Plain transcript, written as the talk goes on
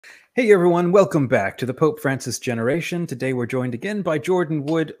Hey everyone, welcome back to the Pope Francis Generation. Today we're joined again by Jordan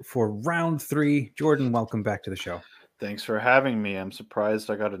Wood for round 3. Jordan, welcome back to the show. Thanks for having me. I'm surprised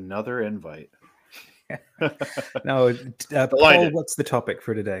I got another invite. Now, Paul, what's the topic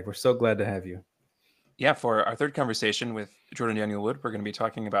for today? We're so glad to have you. Yeah, for our third conversation with Jordan Daniel Wood, we're going to be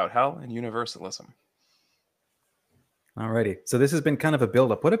talking about hell and universalism. Alrighty, so this has been kind of a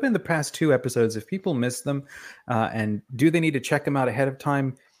build-up. What have been the past 2 episodes? If people missed them, and do they need to check them out ahead of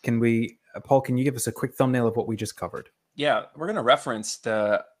time? Paul, can you give us a quick thumbnail of what we just covered? Yeah, we're going to reference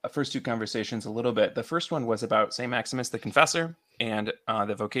the first 2 conversations a little bit. The first one was about St. Maximus the Confessor and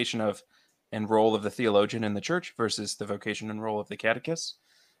the vocation of and role of the theologian in the church versus the vocation and role of the catechist.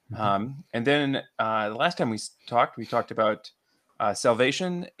 And then the last time we talked about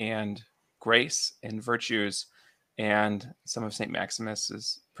salvation and grace and virtues and some of St.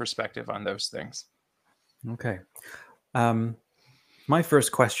 Maximus's perspective on those things. Okay. My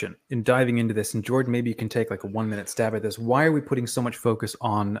first question in diving into this, and Jordan, maybe you can take like a 1-minute stab at this. Why are we putting so much focus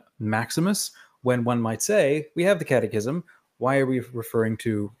on Maximus when one might say we have the Catechism? Why are we referring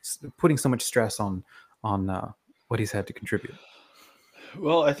to putting so much stress on what he's had to contribute?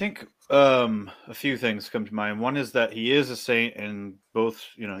 Well, I think a few things come to mind. One is that he is a saint in both,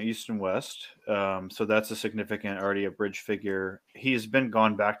 East and West. So that's a significant, already a bridge figure. He's been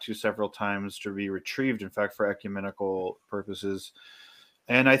gone back to several times to be retrieved, in fact, for ecumenical purposes.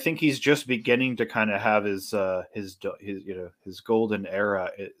 And I think he's just beginning to kind of have his golden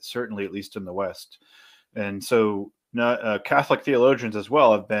era, certainly at least in the West. And so Catholic theologians as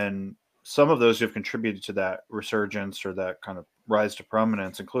well have been some of those who have contributed to that resurgence or that kind of rise to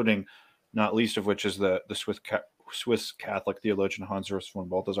prominence, including not least of which is the Swiss Catholic theologian Hans-Urs von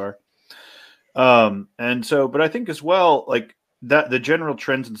Balthasar. But I think as well, like that the general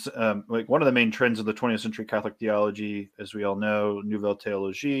trends, like one of the main trends of the 20th century Catholic theology, as we all know, Nouvelle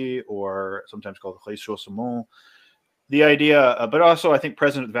Théologie, or sometimes called Ressourcement, the idea, but also I think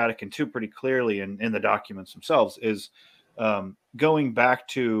present at Vatican II pretty clearly in the documents themselves, is going back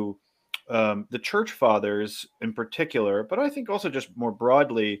to the Church Fathers in particular, but I think also just more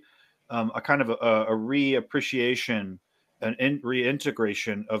broadly, a kind of a reappreciation and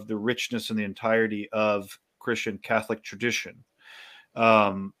reintegration of the richness and the entirety of Christian Catholic tradition.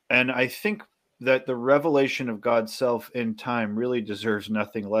 And I think that the revelation of God's self in time really deserves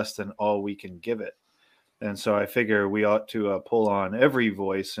nothing less than all we can give it. And so I figure we ought to pull on every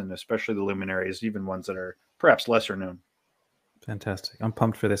voice, and especially the luminaries, even ones that are perhaps lesser known. Fantastic. I'm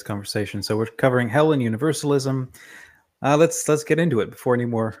pumped for this conversation. So we're covering hell and universalism. Let's get into it before any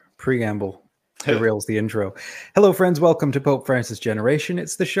more preamble derails the intro. Hello, friends. Welcome to Pope Francis Generation.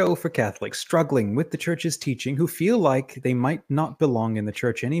 It's the show for Catholics struggling with the Church's teaching who feel like they might not belong in the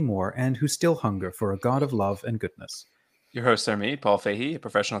Church anymore and who still hunger for a God of love and goodness. Your hosts are me, Paul Fahey, a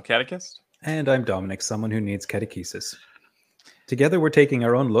professional catechist. And I'm Dominic, someone who needs catechesis. Together, we're taking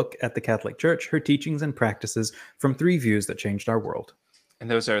our own look at the Catholic Church, her teachings and practices from 3 views that changed our world. And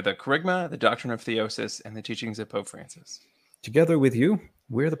those are the Kerygma, the Doctrine of Theosis, and the teachings of Pope Francis. Together with you,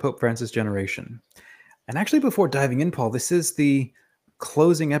 we're the Pope Francis Generation. And actually, before diving in, Paul, this is the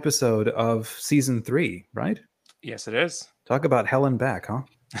closing episode of season 3, right? Yes, it is. Talk about hell and back, huh?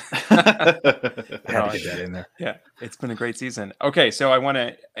 Had to get that in there. Yeah, it's been a great season. Okay, so I want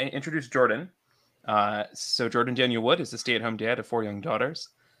to introduce Jordan. So Jordan Daniel Wood is a stay-at-home dad of 4 young daughters.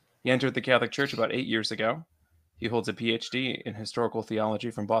 He entered the Catholic Church about 8 years ago. He holds a PhD in historical theology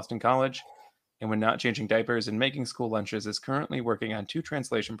from Boston College, and when not changing diapers and making school lunches, is currently working on 2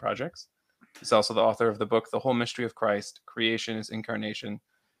 translation projects. He's also the author of the book, The Whole Mystery of Christ, Creation is Incarnation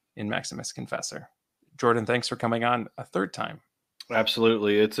in Maximus Confessor. Jordan, thanks for coming on a 3rd time.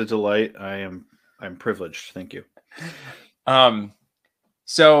 Absolutely. It's a delight. I'm privileged. Thank you.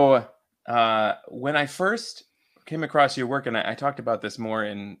 So when I first came across your work, and I talked about this more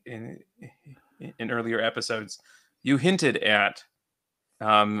in earlier episodes, you hinted at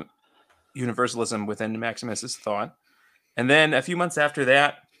universalism within Maximus's thought. And then a few months after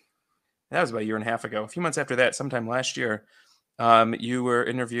that was about a year and a half ago, a few months after that, sometime last year, you were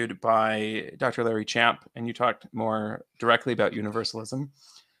interviewed by Dr. Larry Champ, and you talked more directly about universalism.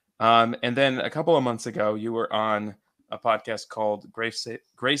 And then a couple of months ago, you were on a podcast called Grace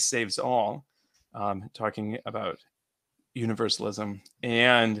Saves All, talking about universalism.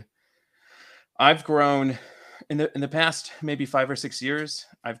 And I've grown in the past maybe 5 or 6 years.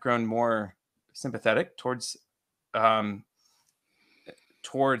 I've grown more sympathetic towards the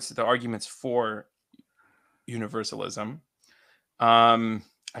arguments for universalism. I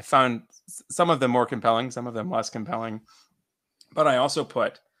found some of them more compelling, some of them less compelling, but I also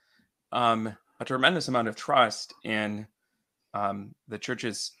put a tremendous amount of trust in the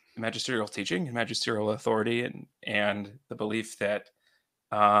church's magisterial teaching and magisterial authority, and the belief that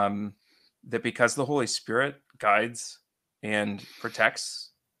that because the Holy Spirit guides and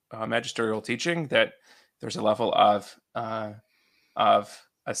protects magisterial teaching, that there's a level of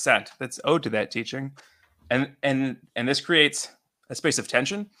assent that's owed to that teaching, and this creates a space of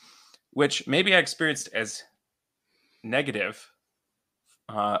tension, which maybe I experienced as negative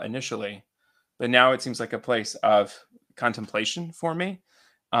initially, but now it seems like a place of contemplation for me.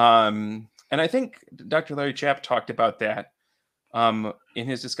 And I think Dr. Larry Chapp talked about that in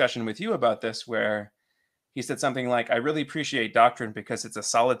his discussion with you about this, where he said something like, I really appreciate doctrine because it's a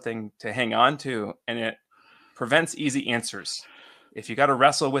solid thing to hang on to, and it prevents easy answers. If you got to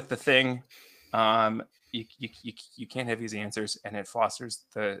wrestle with the thing, you can't have easy answers, and it fosters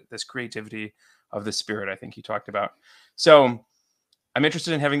this creativity of the Spirit I think he talked about. So I'm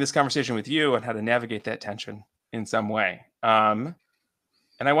interested in having this conversation with you on how to navigate that tension in some way. And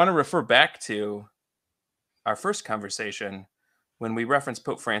I want to refer back to our first conversation when we referenced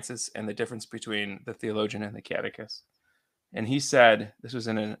Pope Francis and the difference between the theologian and the catechist. And he said, this was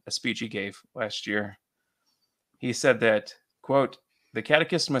in a speech he gave last year, he said that, quote, the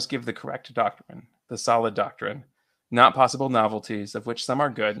catechist must give the correct doctrine, the solid doctrine, not possible novelties, of which some are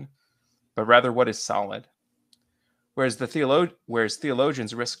good, but rather what is solid. Whereas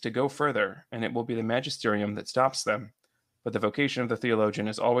theologians risk to go further, and it will be the magisterium that stops them. But the vocation of the theologian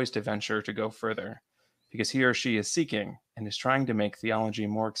is always to venture to go further, because he or she is seeking and is trying to make theology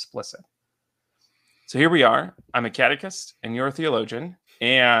more explicit. So here we are. I'm a catechist, and you're a theologian,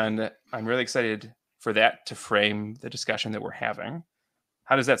 and I'm really excited for that to frame the discussion that we're having.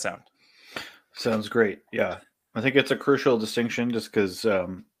 How does that sound? Sounds great. Yeah, I think it's a crucial distinction, just because.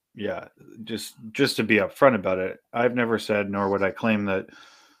 Just to be upfront about it, I've never said, nor would I claim that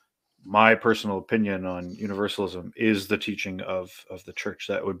my personal opinion on universalism is the teaching of the church.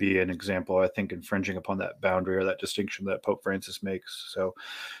 That would be an example, I think, infringing upon that boundary or that distinction that Pope Francis makes. So,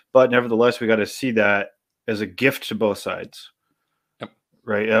 but nevertheless, we got to see that as a gift to both sides, Yep.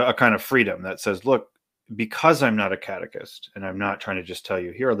 Right? A kind of freedom that says, look, because I'm not a catechist and I'm not trying to just tell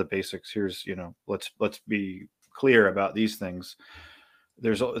you, here are the basics. Here's, let's be clear about these things.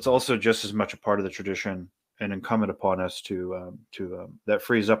 It's also just as much a part of the tradition and incumbent upon us to that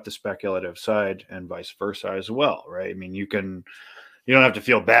frees up the speculative side and vice versa as well, right? I mean, you don't have to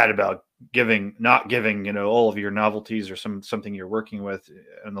feel bad about not giving, all of your novelties or something you're working with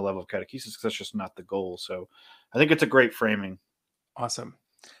on the level of catechesis, because that's just not the goal. So I think it's a great framing. Awesome.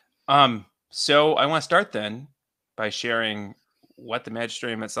 So I want to start then by sharing what the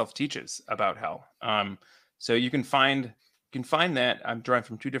magisterium itself teaches about hell. So you can find that I'm drawing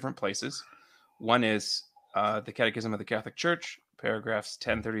from two different places. One is the Catechism of the Catholic Church, paragraphs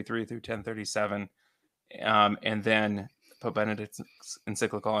 1033 through 1037, and then Pope Benedict's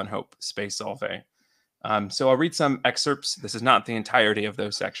encyclical on hope, Spe Salve. So I'll read some excerpts. This is not the entirety of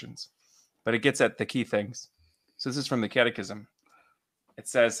those sections, but it gets at the key things. So this is from the Catechism. It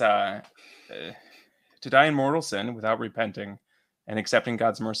says, to die in mortal sin without repenting and accepting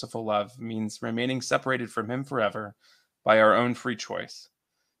God's merciful love means remaining separated from him forever by our own free choice.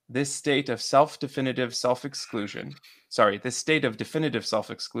 This state of definitive self-exclusion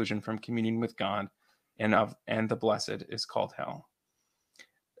from communion with God and the blessed is called hell.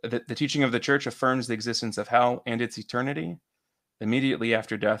 The teaching of the Church affirms the existence of hell and its eternity. Immediately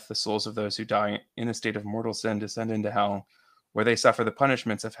after death, the souls of those who die in a state of mortal sin descend into hell, where they suffer the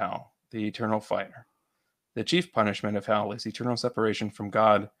punishments of hell, the eternal fire. The chief punishment of hell is eternal separation from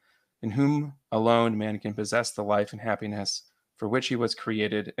God, in whom alone man can possess the life and happiness for which he was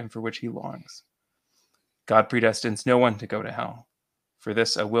created and for which he longs. God predestines no one to go to hell. For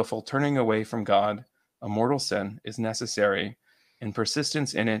this, a willful turning away from God, a mortal sin, is necessary, and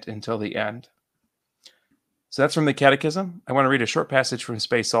persistence in it until the end. So that's from the Catechism. I want to read a short passage from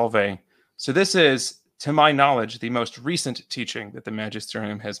Spe Salve. So this is, to my knowledge, the most recent teaching that the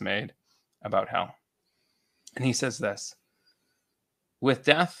Magisterium has made about hell. And he says this: with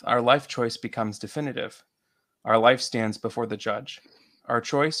death, our life choice becomes definitive. Our life stands before the judge. Our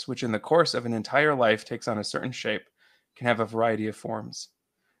choice, which in the course of an entire life takes on a certain shape, can have a variety of forms.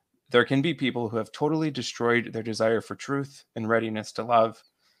 There can be people who have totally destroyed their desire for truth and readiness to love,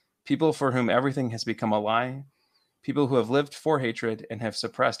 people for whom everything has become a lie, people who have lived for hatred and have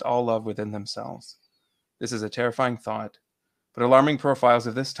suppressed all love within themselves. This is a terrifying thought, but alarming profiles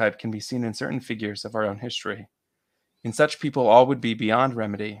of this type can be seen in certain figures of our own history. In such people, all would be beyond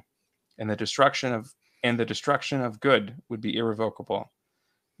remedy, and the destruction of good would be irrevocable.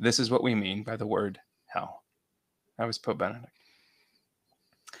 This is what we mean by the word hell. That was Pope Benedict.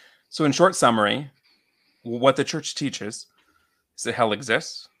 So in short summary, what the Church teaches is that hell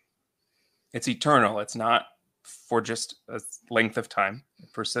exists. It's eternal. It's not for just a length of time.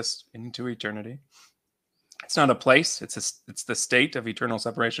 It persists into eternity. It's not a place. It's the state of eternal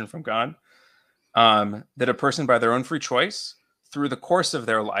separation from God. That a person, by their own free choice, through the course of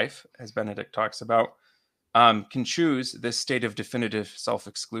their life, as Benedict talks about, can choose this state of definitive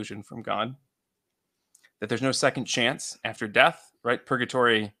self-exclusion from God. That there's no second chance after death, right?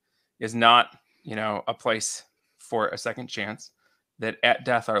 Purgatory is not, a place for a second chance. That at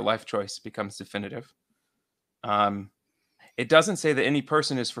death, our life choice becomes definitive. It doesn't say that any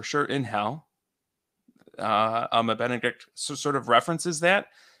person is for sure in hell. Benedict sort of references that,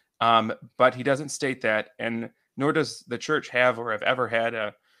 but he doesn't state that, and nor does the church have or have ever had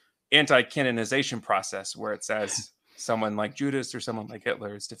a anti-canonization process where it says someone like Judas or someone like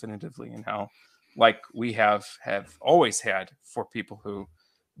Hitler is definitively in hell, like we have always had for people who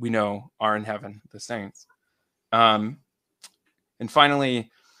we know are in heaven, the saints. And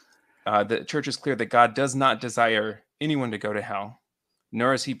finally, the church is clear that God does not desire anyone to go to hell,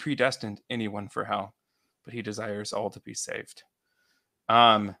 nor has he predestined anyone for hell, but he desires all to be saved.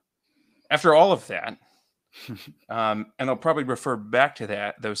 After all of that, and I'll probably refer back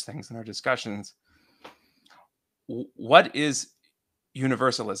to those things in our discussions. What is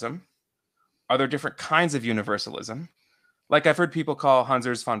universalism? Are there different kinds of universalism? Like I've heard people call Hans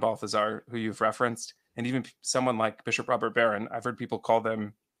Urs von Balthasar, who you've referenced, and even someone like Bishop Robert Barron, I've heard people call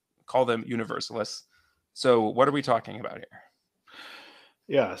them universalists. So what are we talking about here?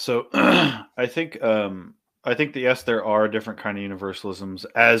 Yeah, so I think that yes, there are different kind of universalisms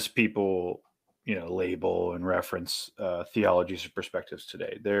as people label and reference theologies or perspectives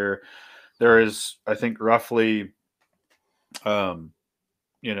today. There is, I think, roughly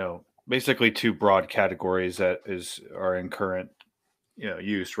basically two broad categories that are in current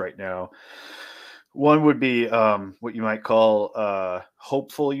use right now. One would be what you might call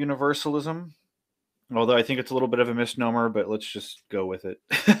hopeful universalism, although I think it's a little bit of a misnomer, but let's just go with it.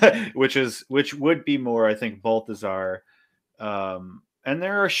 which would be more, I think, Balthasar. And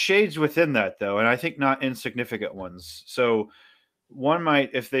there are shades within that, though, and I think not insignificant ones. So one might,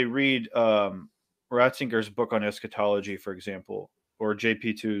 if they read Ratzinger's book on eschatology, for example, or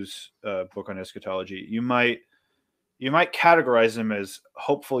JP2's book on eschatology, you might categorize them as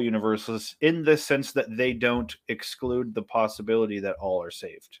hopeful universalists in the sense that they don't exclude the possibility that all are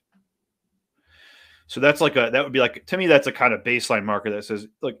saved. So that would be like, to me, that's a kind of baseline marker that says,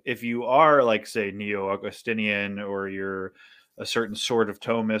 look, if you are like, say, Neo-Augustinian, or you're a certain sort of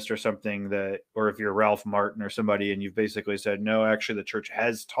Thomist or something, or if you're Ralph Martin or somebody, and you've basically said, no, actually the church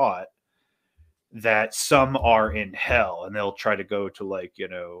has taught that some are in hell, and they'll try to go to I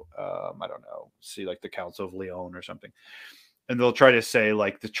don't know, see like the Council of Lyon or something. And they'll try to say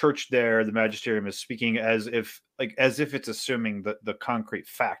like the church there, the magisterium is speaking as if it's assuming the concrete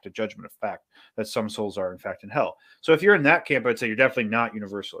fact, a judgment of fact, that some souls are in fact in hell. So if you're in that camp, I'd say you're definitely not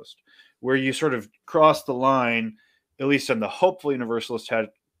universalist. Where you sort of cross the line, at least in the hopeful universalist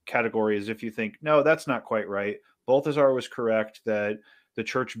category, is if you think, no, that's not quite right. Balthasar was correct that the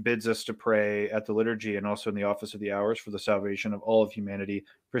church bids us to pray at the liturgy and also in the office of the hours for the salvation of all of humanity,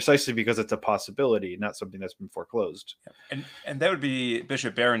 precisely because it's a possibility, not something that's been foreclosed. And that would be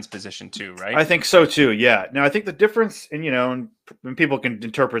Bishop Barron's position too, right? I think so too, yeah. Now, I think the difference, and people can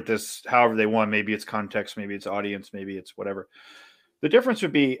interpret this however they want. Maybe it's context, maybe it's audience, maybe it's whatever. The difference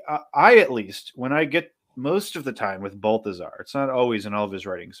would be, I at least, when I get most of the time with Balthasar, it's not always in all of his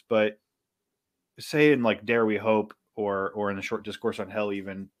writings, but say in like Dare We Hope, or in the short discourse on hell,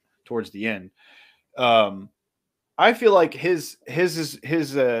 even towards the end, I feel like his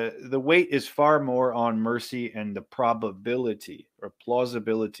the weight is far more on mercy and the probability or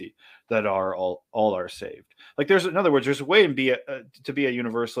plausibility that all are saved. Like in other words, there's a way to be a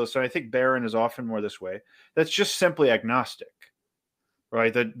universalist, and I think Barron is often more this way. That's just simply agnostic,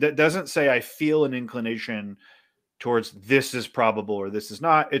 right? That doesn't say I feel an inclination towards this is probable or this is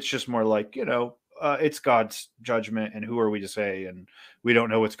not. It's just more like, it's God's judgment, and who are we to say? And we don't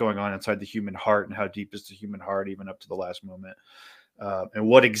know what's going on inside the human heart, and how deep is the human heart, even up to the last moment. And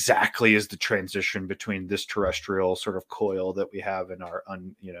what exactly is the transition between this terrestrial sort of coil that we have in our,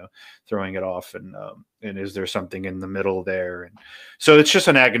 throwing it off, and is there something in the middle there? And so it's just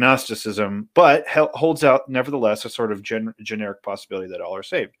an agnosticism, but holds out nevertheless a sort of generic possibility that all are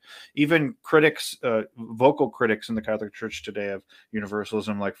saved. Even critics, vocal critics in the Catholic Church today of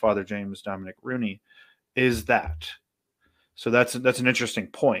universalism, like Father James Dominic Rooney, is that. So that's an interesting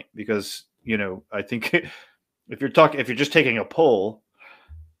point, because I think if you're just taking a poll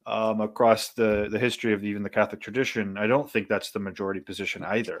across the history of even the Catholic tradition, I don't think that's the majority position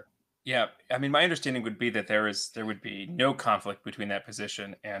either. Yeah, I mean, my understanding would be that there would be no conflict between that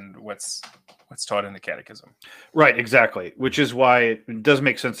position and what's taught in the Catechism. Right, exactly. Which is why it does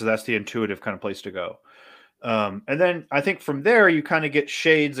make sense that that's the intuitive kind of place to go. And then I think from there you kind of get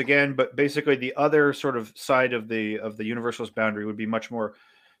shades again, but basically the other sort of side of the universalist boundary would be much more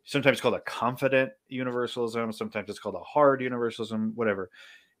sometimes called a confident universalism, sometimes it's called a hard universalism, whatever.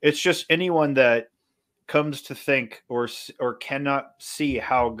 It's just anyone that comes to think or cannot see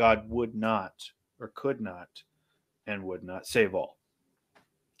how God would not or could not and would not save all.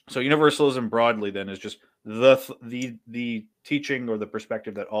 So universalism broadly then is just the teaching or the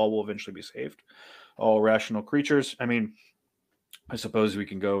perspective that all will eventually be saved, all rational creatures. I mean, I suppose we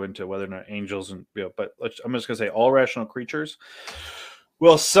can go into whether or not angels and but I'm just going to say all rational creatures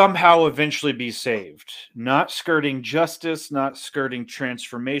will somehow eventually be saved, not skirting justice, not skirting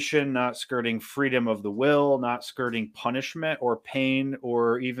transformation, not skirting freedom of the will, not skirting punishment or pain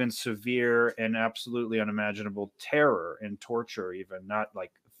or even severe and absolutely unimaginable terror and torture, even not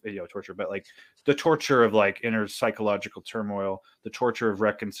like torture, but like the torture of like inner psychological turmoil, the torture of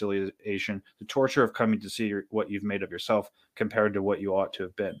reconciliation, the torture of coming to see what you've made of yourself compared to what you ought to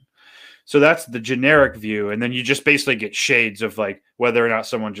have been. So that's the generic view. And then you just basically get shades of like whether or not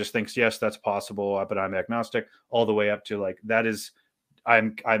someone just thinks, yes, that's possible, but I'm agnostic, all the way up to like, that is,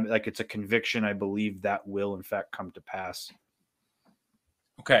 I'm like, it's a conviction. I believe that will in fact come to pass.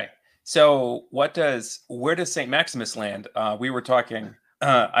 Okay. So where does St. Maximus land? We were talking,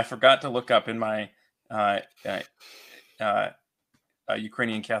 I forgot to look up in my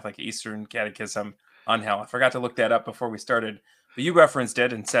Ukrainian Catholic Eastern Catechism on hell. I forgot to look that up before we started, but you referenced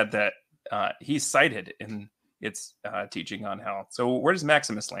it and said that he's cited in its teaching on hell. So where does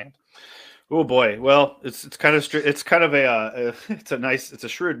Maximus land? Oh boy, well, it's kind of it's a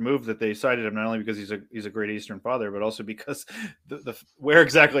shrewd move that they cited him, not only because he's a great Eastern father, but also because the where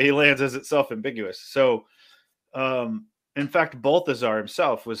exactly he lands is itself ambiguous. So, in fact, Balthazar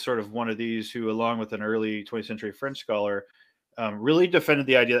himself was sort of one of these who, along with an early 20th century French scholar, really defended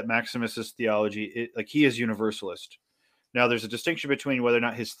the idea that Maximus's theology, like he is universalist. Now, there's a distinction between whether or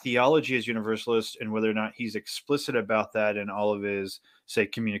not his theology is universalist and whether or not he's explicit about that in all of his, say,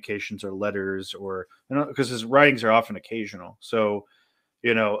 communications or letters, or because his writings are often occasional. So,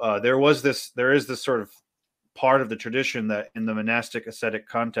 there is this sort of part of the tradition that in the monastic ascetic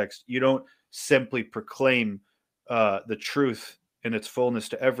context, you don't simply proclaim the truth in its fullness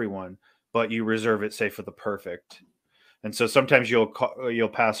to everyone, but you reserve it, say, for the perfect. And so sometimes you'll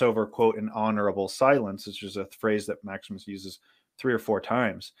pass over, quote, an honorable silence, which is a phrase that Maximus uses 3 or 4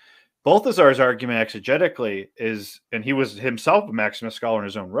 times. Balthazar's argument exegetically is, and he was himself a Maximus scholar in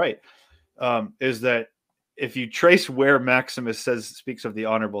his own right, is that if you trace where Maximus speaks of the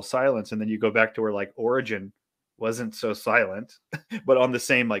honorable silence, and then you go back to where like Origen wasn't so silent, but on the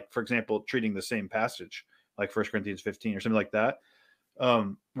same, like, for example, treating the same passage, like 1 Corinthians 15 or something like that,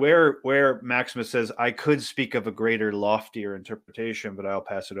 where Maximus says, I could speak of a greater, loftier interpretation, but I'll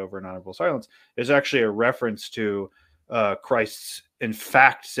pass it over in honorable silence, is actually a reference to Christ's, in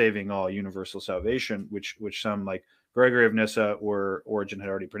fact, saving all, universal salvation, which some like Gregory of Nyssa or Origen had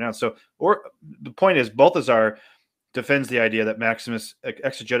already pronounced. So, the point is, Balthazar defends the idea that Maximus,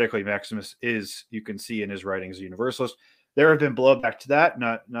 exegetically, Maximus is, you can see in his writings, a universalist. There have been blowback to that,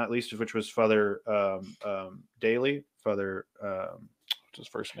 not least of which was Father Daly, Father what's his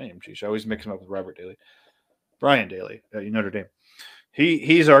first name? Geez, I always mix him up with Robert Daly. Brian Daly, Notre Dame.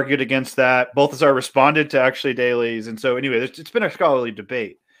 He's argued against that. Balthazar responded to actually Daly's, and so anyway, it's been a scholarly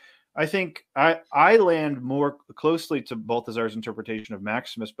debate. I think I land more closely to Balthazar's interpretation of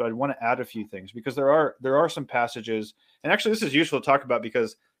Maximus, but I want to add a few things because there are some passages, and actually this is useful to talk about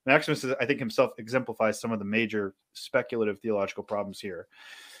because Maximus, I think, himself exemplifies some of the major speculative theological problems here.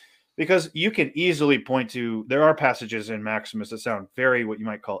 Because you can easily point to, there are passages in Maximus that sound very what you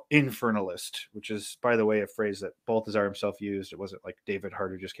might call infernalist, which is, by the way, a phrase that Balthazar himself used. It wasn't like David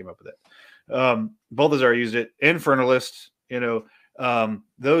Hart who just came up with it. Balthazar used it. Infernalist,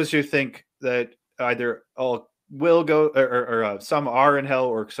 those who think that either all will go or some are in hell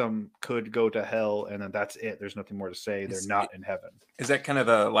or some could go to hell, and then that's it. There's nothing more to say. They're not in heaven. Is that kind of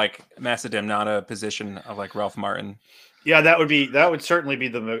the like Macedemnata position of like Ralph Martin? Yeah, that would certainly be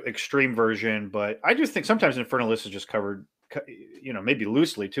the extreme version, but I do think sometimes infernalist is just covered, maybe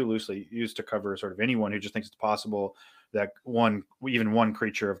too loosely used to cover sort of anyone who just thinks it's possible that even one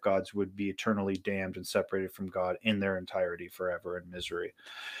creature of God's would be eternally damned and separated from God in their entirety forever in misery.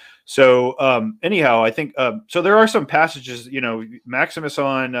 So anyhow, I think so. There are some passages, Maximus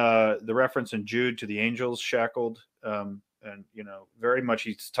on the reference in Jude to the angels shackled. and very much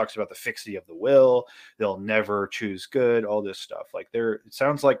he talks about the fixity of the will. They'll never choose good, all this stuff. Like it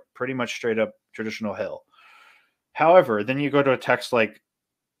sounds like pretty much straight up traditional hell. However, then you go to a text like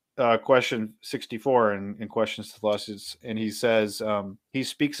question 64 in Questions to Philosophy, and he says, he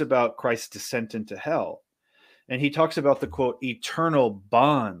speaks about Christ's descent into hell. And he talks about the, quote, eternal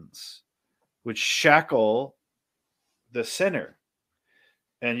bonds which shackle the sinner,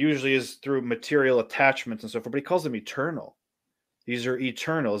 and usually is through material attachments and so forth, but he calls them eternal. These are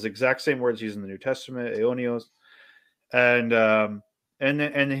eternal. It's the exact same words used in the New Testament, aeonios.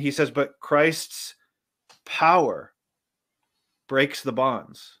 And he says, but Christ's power breaks the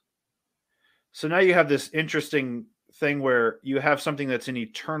bonds. So now you have this interesting thing where you have something that's an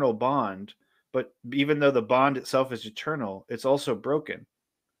eternal bond, but even though the bond itself is eternal, it's also broken.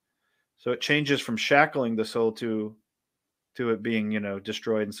 So it changes from shackling the soul to it being,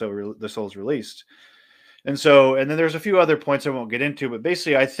 destroyed, and so the soul's released. And then there's a few other points I won't get into, but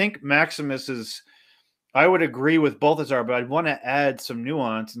basically I think Maximus I would agree with Balthasar, but I'd want to add some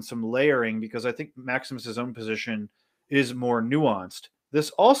nuance and some layering, because I think Maximus's own position is more nuanced.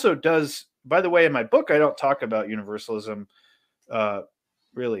 This also does, by the way, in my book, I don't talk about universalism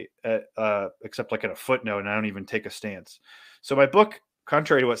really, except like in a footnote, and I don't even take a stance. So my book,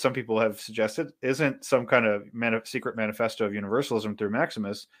 contrary to what some people have suggested, isn't some kind of secret manifesto of universalism through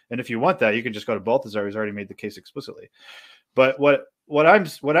Maximus. And if you want that, you can just go to Balthasar, who's already made the case explicitly. But what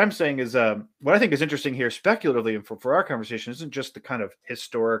I'm saying is, what I think is interesting here, speculatively, and for our conversation, isn't just the kind of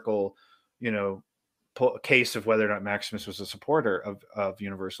historical, case of whether or not Maximus was a supporter of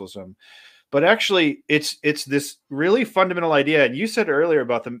universalism, but actually it's this really fundamental idea. And you said earlier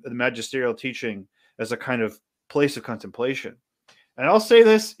about the magisterial teaching as a kind of place of contemplation. And I'll say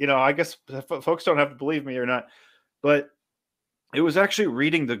this, I guess folks don't have to believe me or not, but it was actually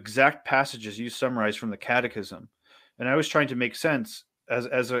reading the exact passages you summarized from the Catechism. And I was trying to make sense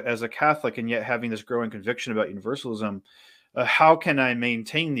as a Catholic, and yet having this growing conviction about universalism. How can I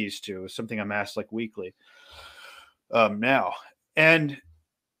maintain these two? Is something I'm asked like weekly now. And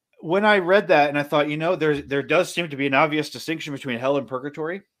when I read that, and I thought, there does seem to be an obvious distinction between hell and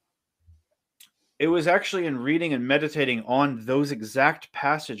purgatory. It was actually in reading and meditating on those exact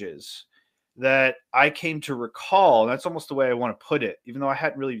passages that I came to recall. And that's almost the way I want to put it, even though I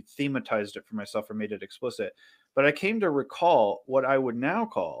hadn't really thematized it for myself or made it explicit. But I came to recall what I would now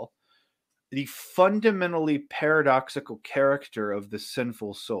call the fundamentally paradoxical character of the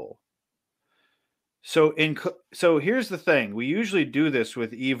sinful soul. So here's the thing. We usually do this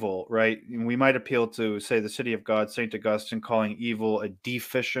with evil, right? And we might appeal to, say, the City of God, St. Augustine, calling evil a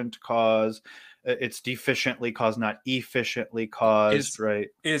deficient cause. It's deficiently caused, not efficiently caused, right?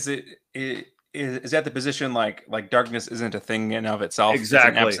 Is that the position like darkness isn't a thing in of itself? Exactly.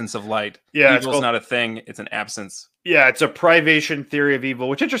 It's an absence of light. Yeah, Evil's not a thing. It's an absence. Yeah, it's a privation theory of evil,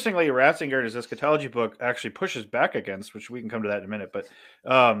 which interestingly, Ratzinger in his eschatology book actually pushes back against, which we can come to that in a minute. But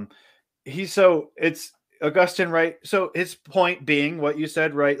it's Augustine, right? So his point being what you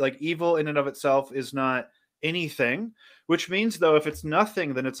said, right? Like evil in and of itself is not anything, which means, though, if it's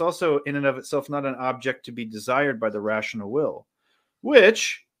nothing, then it's also in and of itself not an object to be desired by the rational will,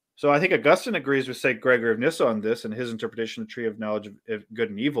 so I think Augustine agrees with St. Gregory of Nyssa on this and his interpretation of the tree of knowledge of good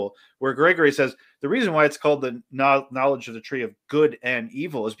and evil, where Gregory says the reason why it's called the knowledge of the tree of good and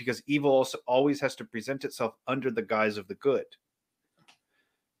evil is because evil also always has to present itself under the guise of the good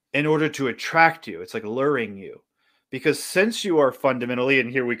in order to attract you. It's like luring you. Because since you are fundamentally,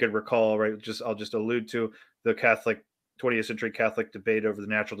 and here we could recall, right, I'll just allude to the 20th century Catholic debate over the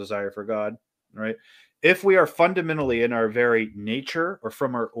natural desire for God, right? If we are fundamentally in our very nature or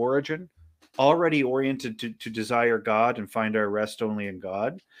from our origin already oriented to desire God and find our rest only in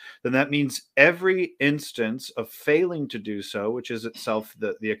God, then that means every instance of failing to do so, which is itself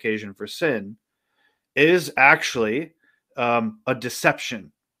the occasion for sin, is actually a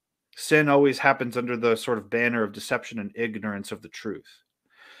deception. Sin always happens under the sort of banner of deception and ignorance of the truth,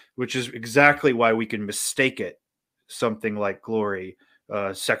 which is exactly why we can mistake it, something like glory,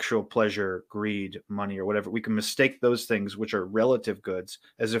 sexual pleasure, greed, money, or whatever. We can mistake those things, which are relative goods,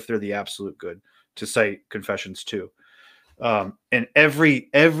 as if they're the absolute good, to cite Confessions 2. And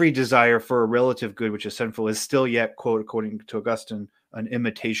every desire for a relative good, which is sinful, is still yet, quote, according to Augustine, an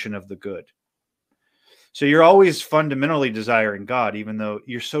imitation of the good. So you're always fundamentally desiring God, even though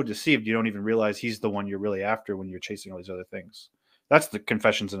you're so deceived, you don't even realize he's the one you're really after when you're chasing all these other things. That's the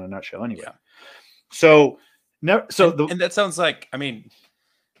Confessions in a nutshell anyway. Yeah. And that sounds like,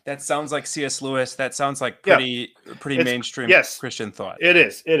 that sounds like C.S. Lewis. That sounds like pretty mainstream Christian thought. It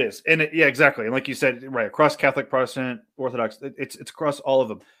is. And exactly. And like you said, right, across Catholic, Protestant, Orthodox, it's across all of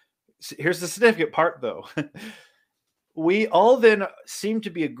them. Here's the significant part, though. we all then seem to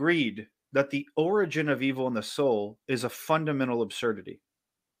be agreed that the origin of evil in the soul is a fundamental absurdity,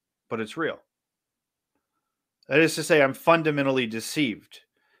 but it's real. That is to say, I'm fundamentally deceived.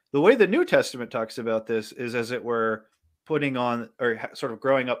 The way the New Testament talks about this is, as it were, putting on or sort of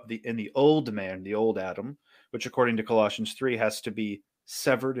growing up in the old man, the old Adam, which according to Colossians 3 has to be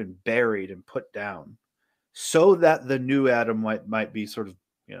severed and buried and put down, so that the new Adam might be sort of,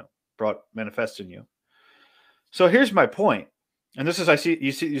 brought manifest in you. So here's my point, and this is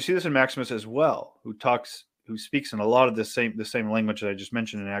you see this in Maximus as well, who speaks in a lot of the same language that I just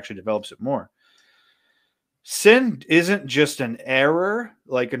mentioned and actually develops it more. Sin isn't just an error,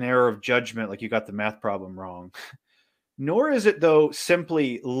 like an error of judgment, like you got the math problem wrong. Nor is it, though,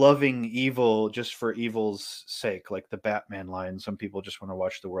 simply loving evil just for evil's sake, like the Batman line. Some people just want to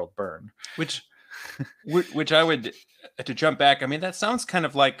watch the world burn. Which I would, to jump back, that sounds kind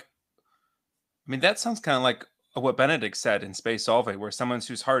of like what Benedict said in Spe Salve, where someone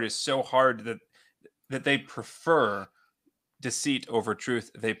whose heart is so hard that they prefer deceit over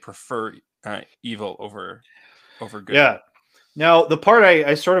truth. They prefer evil over good. Yeah. Now, the part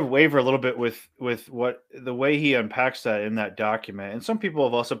I sort of waver a little bit with what the way he unpacks that in that document, and some people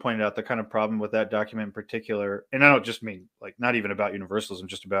have also pointed out the kind of problem with that document in particular, and I don't just mean like not even about universalism,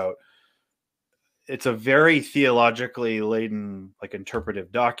 just about it's a very theologically laden, like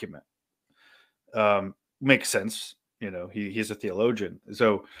interpretive document. Makes sense, he's a theologian.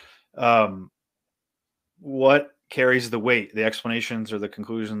 So, what carries the weight, the explanations or the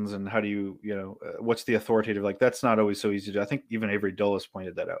conclusions, and how do you what's the authoritative, like that's not always so easy to, I think even Avery Dulles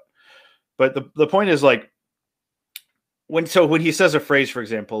pointed that out. But the point is, like, when he says a phrase, for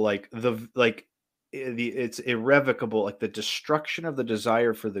example, it's irrevocable, like the destruction of the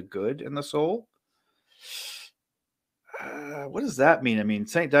desire for the good in the soul, what does that mean? I mean,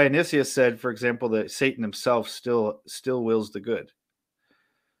 Saint Dionysius said, for example, that Satan himself still wills the good,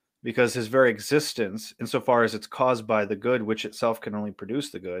 because his very existence, insofar as it's caused by the good, which itself can only produce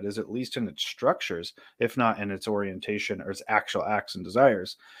the good, is at least in its structures, if not in its orientation or its actual acts and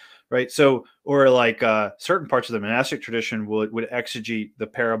desires, right? So, or like certain parts of the monastic tradition would exegete the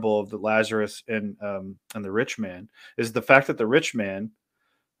parable of the Lazarus and the rich man, is the fact that the rich man,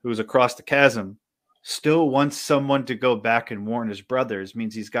 who is across the chasm, still wants someone to go back and warn his brothers,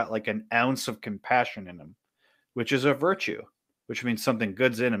 means he's got like an ounce of compassion in him, which is a virtue, which means something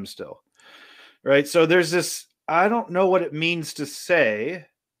good's in him still, right? So there's this, I don't know what it means to say.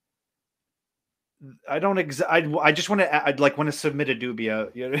 I just want to, I'd like want to submit a dubia,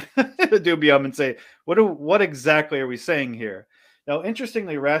 a dubium, and say, what exactly are we saying here? Now,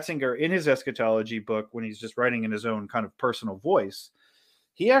 interestingly, Ratzinger, in his eschatology book, when he's just writing in his own kind of personal voice,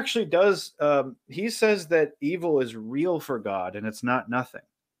 he actually does, he says that evil is real for God and it's not nothing.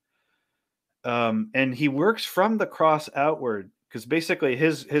 And he works from the cross outward, because basically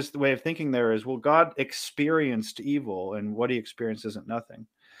his way of thinking there is, well, God experienced evil, and what he experienced isn't nothing.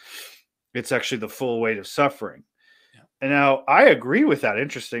 It's actually the full weight of suffering. Yeah. And now I agree with that.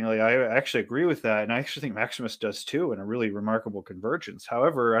 Interestingly, I actually agree with that. And I actually think Maximus does too, in a really remarkable convergence.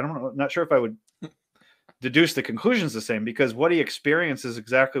 However, I'm not sure if I would deduce the conclusions the same, because what he experiences is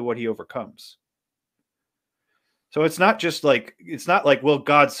exactly what he overcomes. So it's not like, well,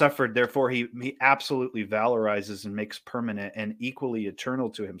 God suffered, therefore he absolutely valorizes and makes permanent and equally eternal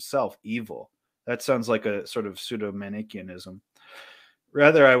to himself evil. That sounds like a sort of pseudo-Manichaeanism.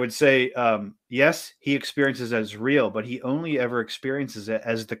 Rather, I would say, yes, he experiences it as real, but he only ever experiences it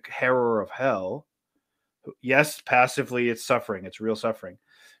as the terror of hell. Yes, passively it's suffering, it's real suffering,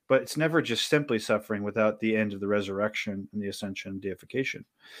 but it's never just simply suffering without the end of the resurrection and the ascension and deification.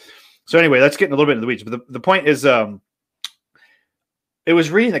 So anyway, let's get a little bit into the weeds. But the point is, it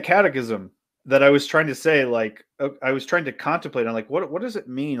was reading the catechism that I was trying to say, like, I was trying to contemplate on, like, what does it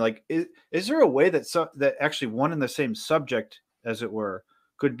mean? Like, is there a way that actually one and the same subject, as it were,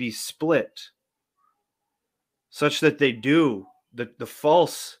 could be split such that they do the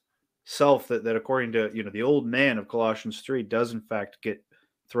false self that according to the old man of Colossians 3 does in fact get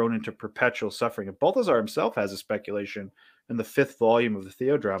thrown into perpetual suffering? And Balthasar himself has a speculation in the 5th volume of the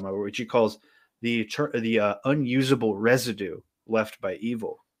Theodrama, which he calls the unusable residue left by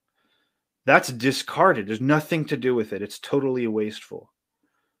evil. That's discarded. There's nothing to do with it. It's totally wasteful,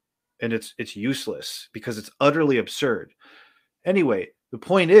 and it's useless because it's utterly absurd. Anyway, the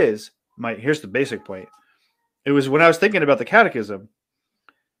point is, here's the basic point. It was when I was thinking about the catechism,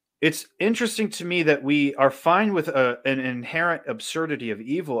 it's interesting to me that we are fine with an inherent absurdity of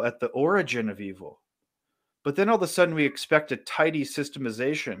evil at the origin of evil. But then all of a sudden we expect a tidy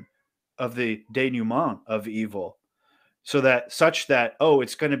systemization of the denouement of evil, such that,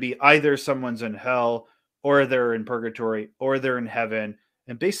 it's going to be either someone's in hell or they're in purgatory, or they're in heaven.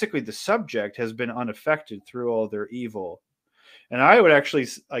 And basically the subject has been unaffected through all their evil. And I would actually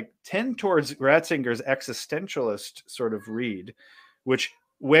like tend towards Ratzinger's existentialist sort of read,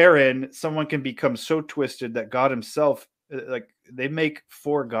 wherein someone can become so twisted that God himself, like they make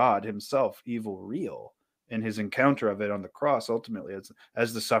for God himself evil real in his encounter of it on the cross, ultimately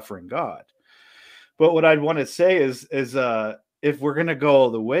as the suffering God. But what I'd want to say is if we're going to go all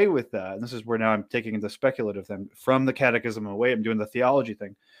the way with that, and this is where now I'm taking the speculative thing from the catechism away, I'm doing the theology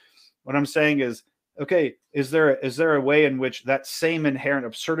thing. What I'm saying is, okay, is there a way in which that same inherent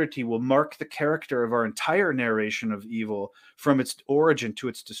absurdity will mark the character of our entire narration of evil from its origin to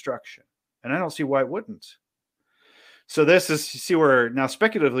its destruction? And I don't see why it wouldn't. So this is, you see where now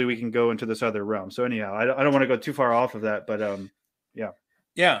speculatively we can go into this other realm. So anyhow, I don't want to go too far off of that, but yeah.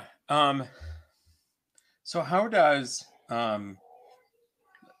 Yeah. So how does some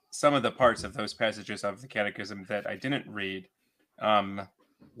of the parts of those passages of the Catechism that I didn't read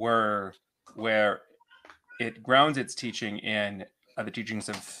were where it grounds its teaching in the teachings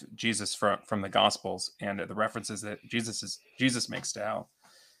of Jesus from the Gospels and the references that Jesus makes to hell.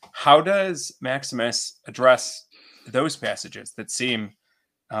 How does Maximus address those passages that seem,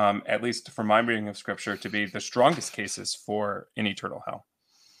 at least from my reading of Scripture, to be the strongest cases for an eternal hell?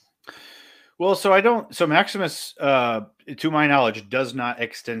 Well, so Maximus, to my knowledge, does not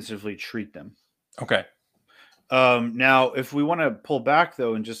extensively treat them. Okay. Now, if we want to pull back,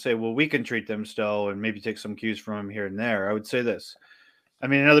 though, and just say, well, we can treat them still and maybe take some cues from them here and there, I would say this. I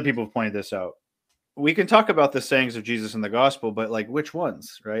mean, and other people have pointed this out. We can talk about the sayings of Jesus in the gospel, but like which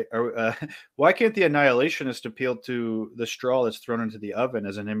ones, right? Why can't the annihilationist appeal to the straw that's thrown into the oven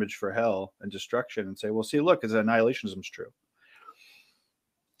as an image for hell and destruction and say, well, see, look, is annihilationism's true?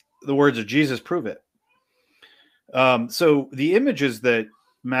 The words of Jesus prove it. So the images that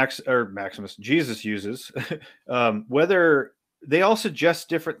Jesus uses, whether they all suggest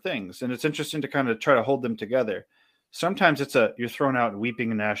different things, and it's interesting to kind of try to hold them together. Sometimes you're thrown out weeping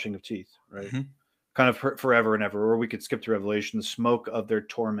and gnashing of teeth, right? Mm-hmm. Kind of forever and ever. Or we could skip to Revelation. The smoke of their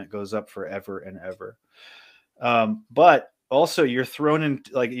torment goes up forever and ever. But also you're thrown in,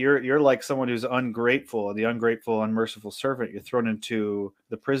 like you're like someone who's ungrateful, the ungrateful, unmerciful servant. You're thrown into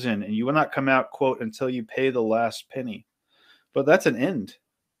the prison, and you will not come out, quote, until you pay the last penny. But that's an end.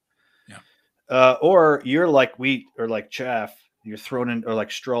 Yeah. Or you're like wheat or like chaff. You're thrown in, or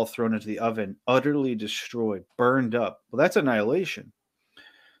like straw thrown into the oven, utterly destroyed, burned up. Well, that's annihilation.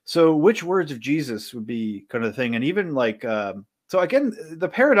 So which words of Jesus would be kind of the thing? And even like, so again, the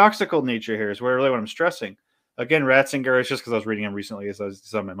paradoxical nature here is really what I'm stressing. Again, Ratzinger, it's just because I was reading him recently, as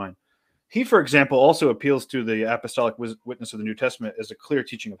it's on my mind. He, for example, also appeals to the apostolic witness of the New Testament as a clear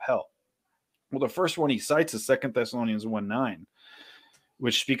teaching of hell. Well, the first one he cites is 2 Thessalonians 1:9,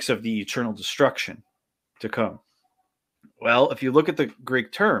 which speaks of the eternal destruction to come. Well, if you look at the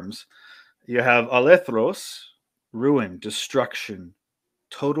Greek terms, you have alethros, ruin, destruction,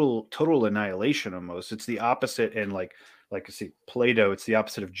 total annihilation almost. It's the opposite, and like I see Plato, it's the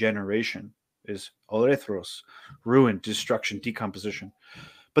opposite of generation, is alethros, ruin, destruction, decomposition.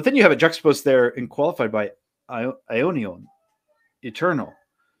 But then you have it juxtaposed there and qualified by aionion, eternal.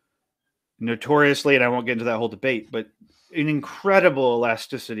 Notoriously, and I won't get into that whole debate, but an incredible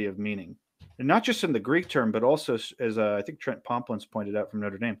elasticity of meaning. And not just in the Greek term, but also as I think Trent Pomplins pointed out from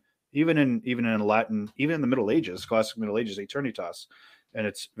Notre Dame, even in Latin, even in the Middle Ages, classic Middle Ages, eternitas and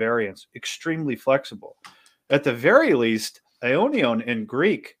its variants, extremely flexible. At the very least, aionion in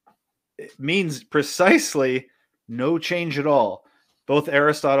Greek means precisely no change at all. Both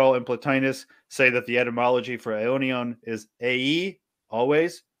Aristotle and Plotinus say that the etymology for aionion is ei,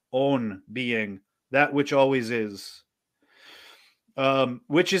 always, on, being, that which always is.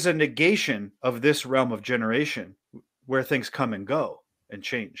 Which is a negation of this realm of generation where things come and go and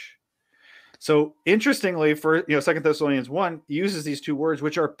change. So interestingly, for 2 Thessalonians 1 uses these two words,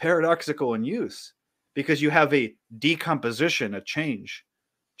 which are paradoxical in use, because you have a decomposition, a change,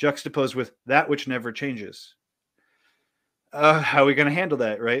 juxtaposed with that which never changes. How are we going to handle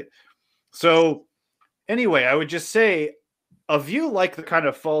that, right? So anyway, I would just say a view like the kind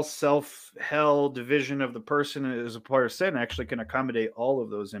of false self-hell division of the person as a part of sin actually can accommodate all of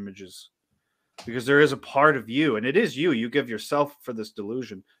those images, because there is a part of you, and it is you. You give yourself for this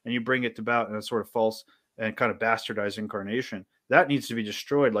delusion, and you bring it about in a sort of false and kind of bastardized incarnation. That needs to be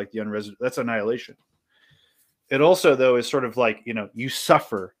destroyed, like the unresident. That's annihilation. It also, though, is sort of like, you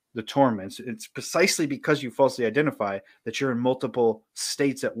suffer the torments. It's precisely because you falsely identify that you're in multiple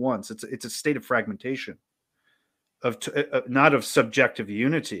states at once. It's a state of fragmentation. Not of subjective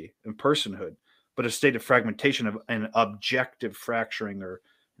unity and personhood, but a state of fragmentation of an objective fracturing or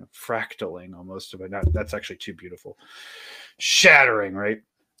fractaling almost, but not, that's actually too beautiful. Shattering, right?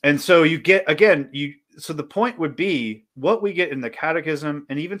 And so you get, again, so the point would be what we get in the catechism,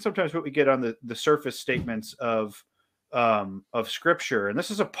 and even sometimes what we get on the surface statements of scripture. And this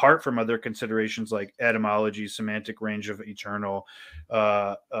is apart from other considerations like etymology, semantic range of eternal,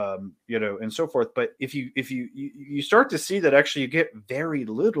 and so forth. But if you start to see that actually you get very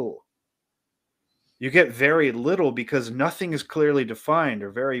little. You get very little because nothing is clearly defined,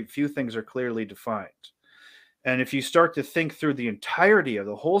 or very few things are clearly defined. And if you start to think through the entirety of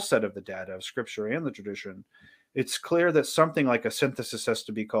the whole set of the data of scripture and the tradition, it's clear that something like a synthesis has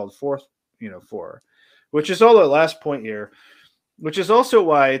to be called forth, for, which is all the last point here, which is also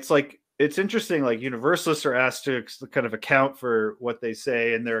why it's interesting, like universalists are asked to kind of account for what they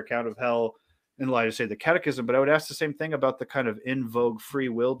say in their account of hell in light of, say, the catechism. But I would ask the same thing about the kind of in vogue free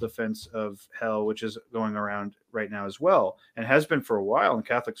will defense of hell, which is going around right now as well, and has been for a while in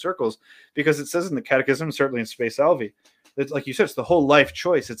Catholic circles, because it says in the catechism, certainly in Spe Salvi, that, like you said, it's the whole life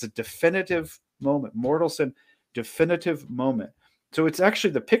choice. It's a definitive moment, mortal sin, definitive moment. So it's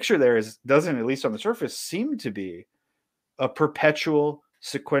actually, the picture there doesn't, at least on the surface, seem to be a perpetual,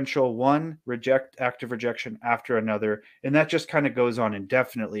 sequential, one act of rejection after another, and that just kind of goes on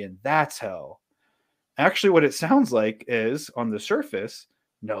indefinitely, and that's hell. Actually, what it sounds like is, on the surface,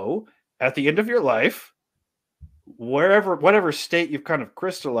 no, at the end of your life, whatever state you've kind of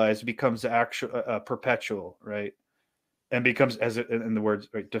crystallized becomes perpetual, right? And becomes, as in the words,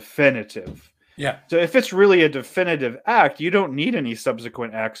 right, definitive. Yeah. So if it's really a definitive act, you don't need any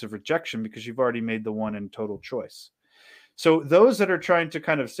subsequent acts of rejection because you've already made the one and total choice. So those that are trying to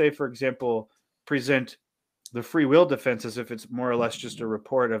kind of say, for example, present the free will defense as if it's more or less just a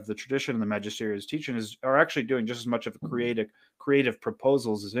report of the tradition and the magisterial's teaching are actually doing just as much of creative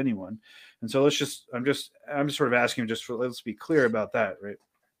proposals as anyone. And so I'm just sort of asking let's be clear about that, right?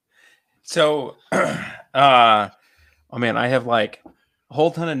 So, oh man, I have like a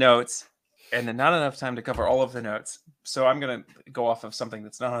whole ton of notes and then not enough time to cover all of the notes. So I'm going to go off of something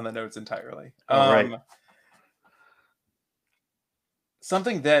that's not on the notes entirely. Right.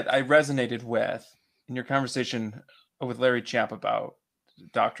 Something that I resonated with in your conversation with Larry Champ about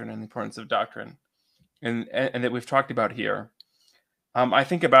doctrine and the importance of doctrine, and that we've talked about here. I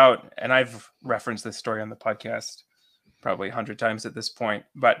think about, and I've referenced this story on the podcast probably 100 times at this point,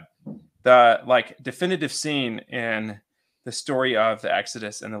 but the definitive scene in the story of the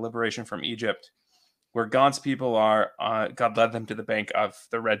Exodus and the liberation from Egypt, where God's people God led them to the bank of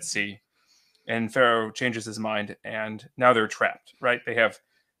the Red Sea, and Pharaoh changes his mind, and now they're trapped, right? They have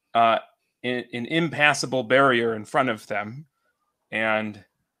an impassable barrier in front of them, and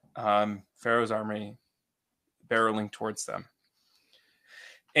Pharaoh's army barreling towards them.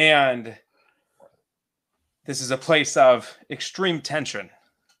 And this is a place of extreme tension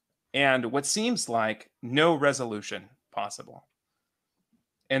and what seems like no resolution possible.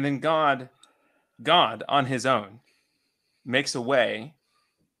 And then God on his own makes a way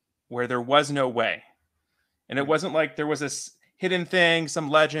where there was no way. And it wasn't like there was this hidden thing, some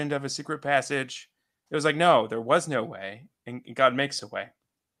legend of a secret passage. It was like, no, there was no way, and God makes a way.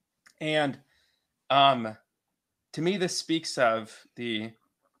 And to me, this speaks of the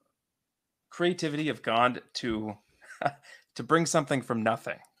creativity of God to bring something from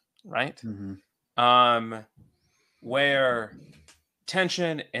nothing, right? Mm-hmm. Where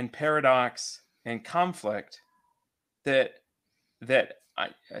tension and paradox and conflict that I,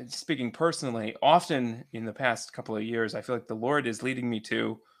 speaking personally, often in the past couple of years, I feel like the Lord is leading me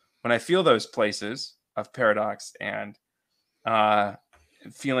to, when I feel those places of paradox and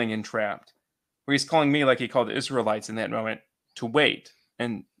feeling entrapped, where he's calling me, like he called the Israelites in that moment, to wait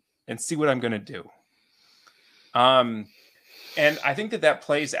and see what I'm going to do. And I think that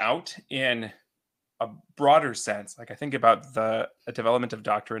plays out in a broader sense. Like I think about the development of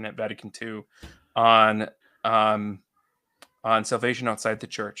doctrine at Vatican II on salvation outside the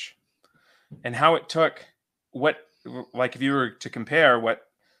church, and how it took if you were to compare what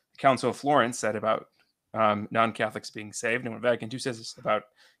the Council of Florence said about non-Catholics being saved and what Vatican II says about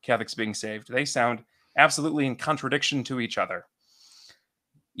Catholics being saved, they sound absolutely in contradiction to each other.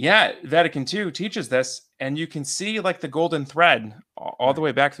 Yeah, Vatican II teaches this, and you can see like the golden thread all the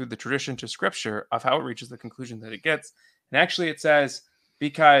way back through the tradition to scripture of how it reaches the conclusion that it gets. And actually it says,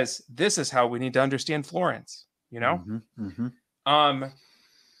 because this is how we need to understand Florence, you know? Mm-hmm. Mm-hmm.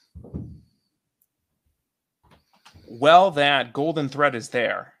 Well, that golden thread is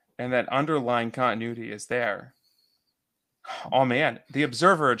there, and that underlying continuity is there. Oh man, the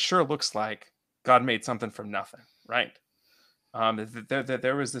observer, it sure looks like God made something from nothing, right?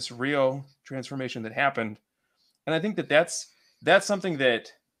 There was this real transformation that happened, and I think that's something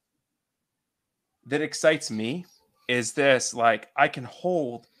that that excites me is this, like, I can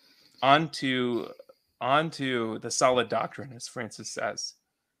hold onto the solid doctrine, as Francis says,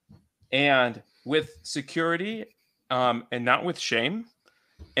 and with security, and not with shame.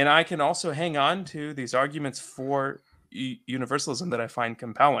 And I can also hang on to these arguments for universalism that I find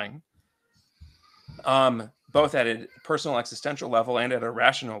compelling, both at a personal existential level and at a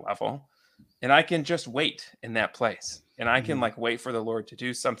rational level. And I can just wait in that place, and I can like wait for the Lord to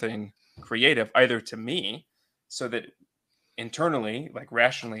do something creative, either to me, so that internally, like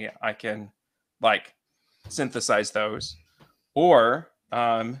rationally, I can like synthesize those, or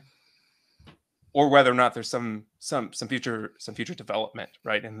whether or not there's some future development,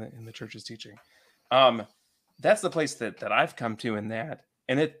 right, in the church's teaching. That's the place that I've come to in that.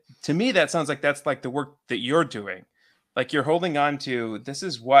 And it, to me, that sounds like that's like the work that you're doing. Like you're holding on to, this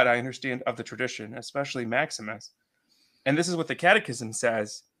is what I understand of the tradition, especially Maximus. And this is what the Catechism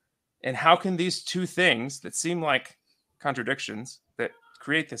says. And how can these two things that seem like contradictions, that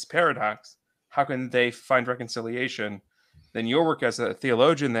create this paradox, how can they find reconciliation? Then your work as a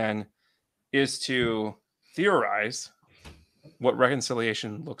theologian then is to theorize what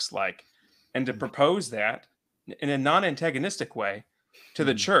reconciliation looks like, and to propose that in a non-antagonistic way to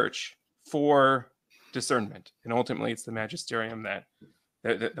the church for discernment. And ultimately, it's the magisterium that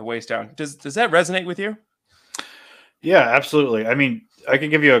the ways down. Does that resonate with you? Yeah, absolutely. I mean, I can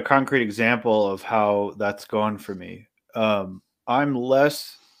give you a concrete example of how that's gone for me. I'm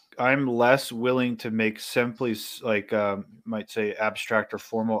less willing to make simply like might say abstract or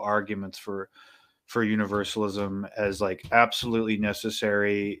formal arguments for universalism as like absolutely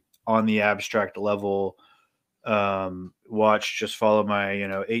necessary on the abstract level. Watch, just follow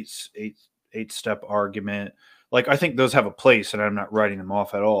my eight step argument. Like I think those have a place, and I'm not writing them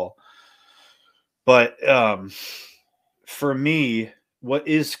off at all. But for me, what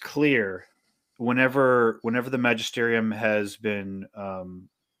is clear whenever the magisterium has been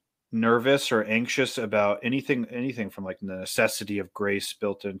nervous or anxious about anything from like the necessity of grace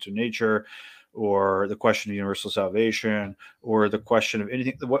built into nature, or the question of universal salvation, or the question of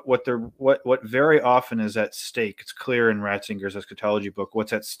anything, what very often is at stake. It's clear in Ratzinger's eschatology book.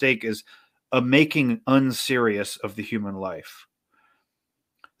 What's at stake is a making unserious of the human life.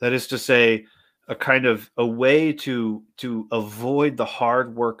 That is to say, a kind of a way to avoid the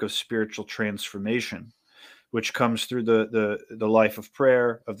hard work of spiritual transformation, which comes through the life of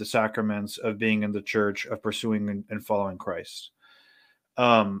prayer, of the sacraments, of being in the church, of pursuing and following Christ.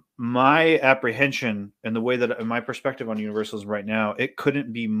 My apprehension and the way that my perspective on universalism right now, it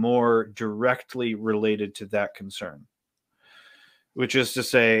couldn't be more directly related to that concern, which is to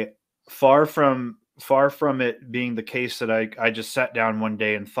say, far from it being the case that I just sat down one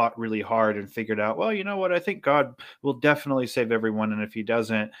day and thought really hard and figured out, well, you know what, I think God will definitely save everyone, and if he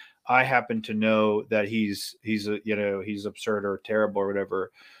doesn't, I happen to know that he's absurd or terrible or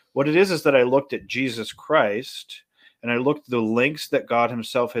whatever. What it is that I looked at Jesus Christ, and I looked at the lengths that God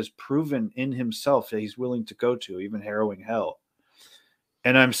himself has proven in himself that he's willing to go to, even harrowing hell.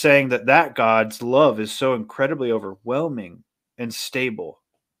 And I'm saying that God's love is so incredibly overwhelming and stable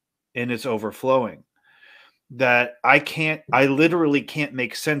in its overflowing that I literally can't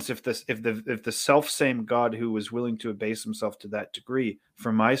make sense if the self-same God who was willing to abase himself to that degree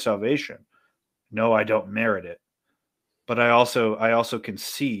for my salvation. No, I don't merit it. But I also can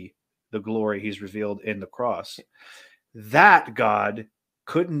see the glory he's revealed in the cross. That God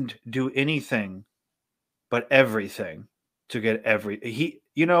couldn't do anything but everything to get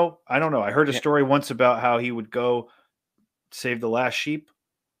I don't know. I heard a story once about how he would go save the last sheep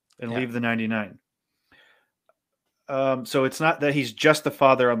and leave the 99. So it's not that he's just the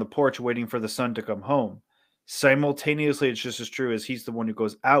father on the porch waiting for the son to come home. Simultaneously, it's just as true as he's the one who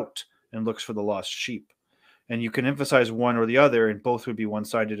goes out and looks for the lost sheep. And you can emphasize one or the other, and both would be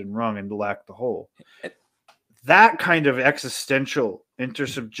one-sided and wrong and lack the whole. That kind of existential,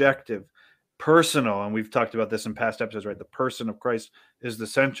 intersubjective, personal, and we've talked about this in past episodes, right? The person of Christ is the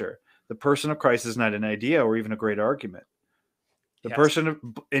center. The person of Christ is not an idea or even a great argument. The person of,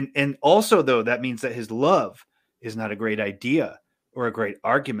 and also, though, that means that his love is not a great idea or a great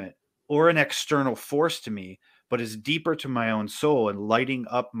argument or an external force to me, but is deeper to my own soul and lighting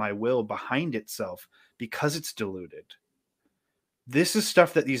up my will behind itself because it's deluded. This is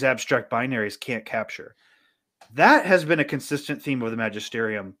stuff that these abstract binaries can't capture. That has been a consistent theme of the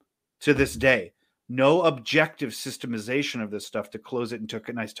magisterium to this day. No objective systemization of this stuff to close it into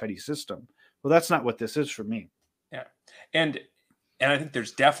a nice, tidy system. Well, that's not what this is for me. Yeah. And I think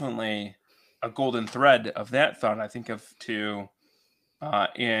there's definitely a golden thread of that thought. I think of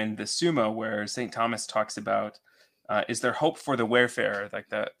in the Summa, where St. Thomas talks about Is there hope for the wayfarer, like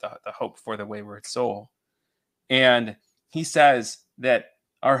the hope for the wayward soul? And he says that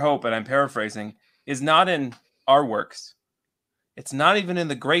our hope, and I'm paraphrasing, is not in our works. It's not even in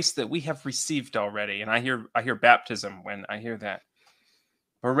the grace that we have received already. And I hear baptism when I hear that.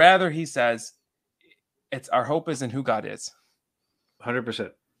 But rather, he says, it's our hope is in who God is.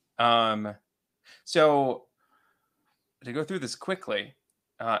 100%. So to go through this quickly,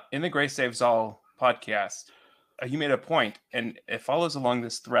 in the Grace Saves All podcast, you made a point, and it follows along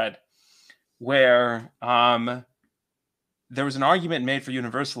this thread, where there was an argument made for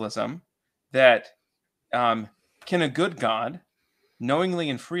universalism that can a good God knowingly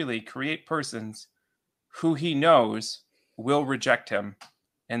and freely create persons who he knows will reject him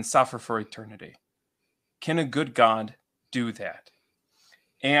and suffer for eternity? Can a good God do that?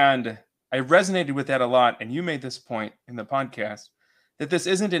 And I resonated with that a lot, and you made this point in the podcast, that this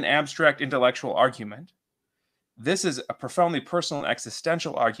isn't an abstract intellectual argument. This is a profoundly personal and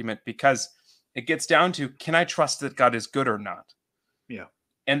existential argument, because it gets down to, can I trust that God is good or not? Yeah.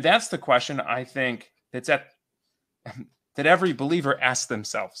 And that's the question, I think, that every believer asks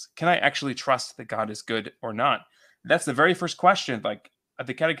themselves. Can I actually trust that God is good or not? That's the very first question. Like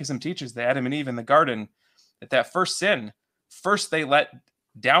the Catechism teaches, the Adam and Eve in the garden, that first sin, first they let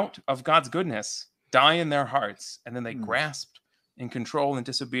doubt of God's goodness die in their hearts, and then they grasped in control and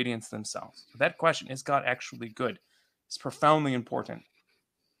disobedience themselves. So that question, is God actually good, is profoundly important.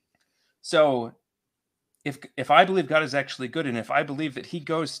 So if I believe God is actually good, and if I believe that he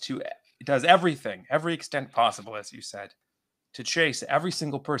does everything, every extent possible, as you said, to chase every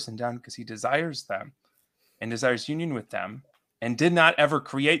single person down because he desires them and desires union with them, and did not ever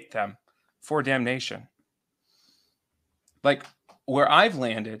create them for damnation. Like, where I've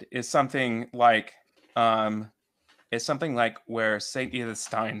landed is something like where St. Edith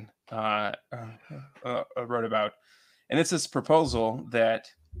Stein wrote about. And it's this proposal that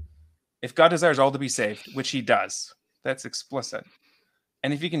if God desires all to be saved, which he does, that's explicit.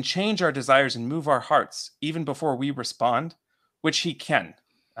 And if he can change our desires and move our hearts even before we respond, which he can.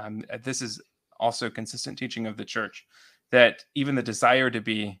 This is also consistent teaching of the church, that even the desire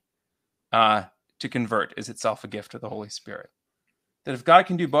to convert is itself a gift of the Holy Spirit. That if God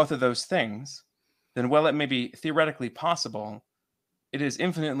can do both of those things, then while it may be theoretically possible, it is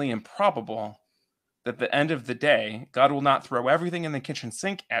infinitely improbable that at the end of the day, God will not throw everything in the kitchen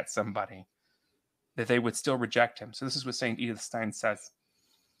sink at somebody, that they would still reject him. So this is what St. Edith Stein says.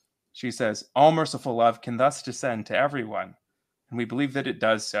 She says, all merciful love can thus descend to everyone, and we believe that it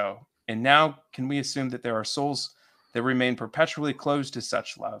does so. And now can we assume that there are souls that remain perpetually closed to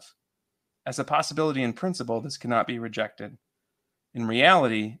such love? As a possibility in principle, this cannot be rejected. In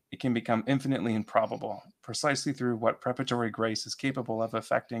reality, it can become infinitely improbable, precisely through what preparatory grace is capable of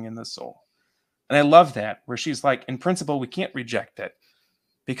effecting in the soul. And I love that, where she's like, in principle, we can't reject it,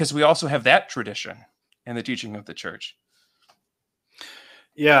 because we also have that tradition in the teaching of the church.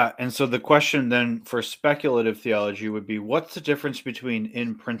 Yeah, and so the question then for speculative theology would be, what's the difference between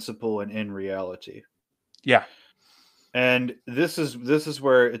in principle and in reality? Yeah. And this is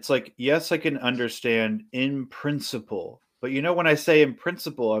where it's like, yes, I can understand in principle, but when I say in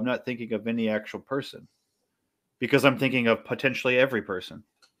principle, I'm not thinking of any actual person, because I'm thinking of potentially every person.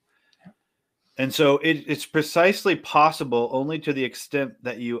 And so it's precisely possible only to the extent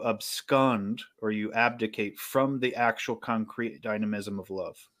that you abscond or you abdicate from the actual concrete dynamism of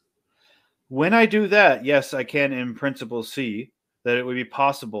love. When I do that, yes, I can in principle see that it would be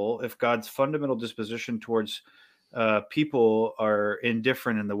possible, if God's fundamental disposition towards people are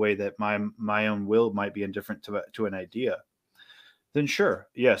indifferent in the way that my own will might be indifferent to an idea, then sure,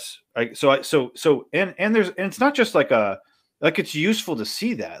 yes. And it's not just like it's useful to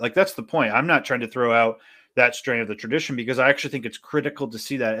see that. Like, that's the point. I'm not trying to throw out that strain of the tradition, because I actually think it's critical to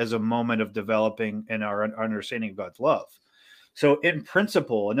see that as a moment of developing in our understanding of God's love. So in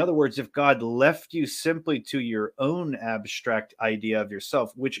principle, in other words, if God left you simply to your own abstract idea of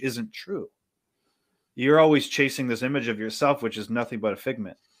yourself, which isn't true, you're always chasing this image of yourself, which is nothing but a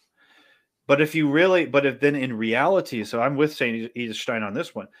figment. But if then in reality, so I'm with St. Edith Stein on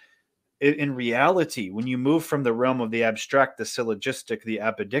this one, in reality, when you move from the realm of the abstract, the syllogistic, the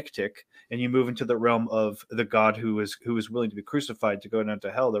apodictic, and you move into the realm of the God who is willing to be crucified to go down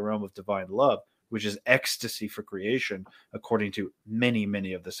to hell, the realm of divine love, which is ecstasy for creation, according to many,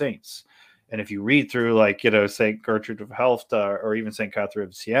 many of the saints. And if you read through, like, St. Gertrude of Helfta, or even St. Catherine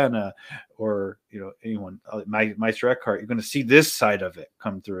of Siena, or, anyone, Meister Eckhart, you're going to see this side of it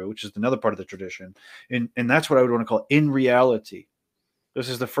come through, which is another part of the tradition. And that's what I would want to call in reality. This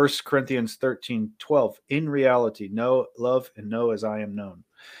is the 1 Corinthians 13:12. In reality, know, love, and know as I am known.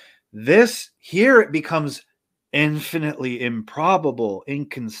 This, here it becomes infinitely improbable,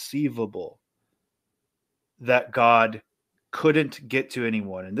 inconceivable that God couldn't get to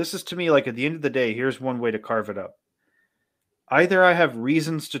anyone. And this is, to me, like, at the end of the day, here's one way to carve it up. Either I have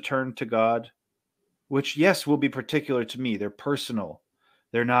reasons to turn to God, which, yes, will be particular to me. They're personal.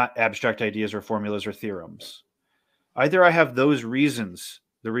 They're not abstract ideas or formulas or theorems. Either I have those reasons,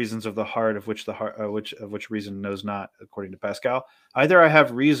 the reasons of the heart, of which the heart, which reason knows not, according to Pascal. Either I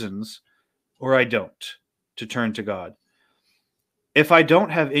have reasons, or I don't, to turn to God. If I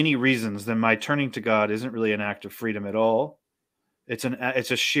don't have any reasons, then my turning to God isn't really an act of freedom at all. It's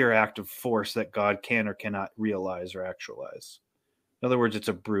a sheer act of force that God can or cannot realize or actualize. In other words, it's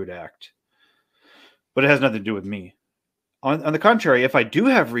a brute act. But it has nothing to do with me. On the contrary, if I do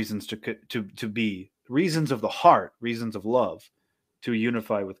have reasons to be reasons of the heart, reasons of love, to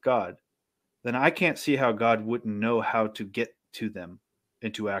unify with God, then I can't see how God wouldn't know how to get to them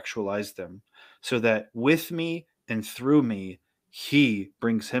and to actualize them, so that with me and through me, he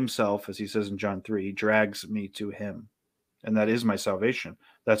brings himself, as he says in John 3, drags me to him. And that is my salvation.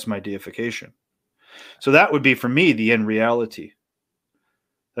 That's my deification. So that would be, for me, the end reality.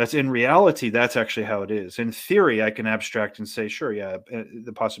 That's in reality, that's actually how it is. In theory, I can abstract and say, sure, yeah,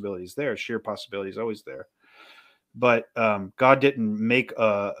 the possibility is there. Sheer possibility is always there. But God didn't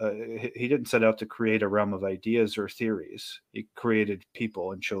he didn't set out to create a realm of ideas or theories. He created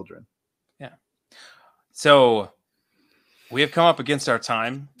people and children. Yeah. So we have come up against our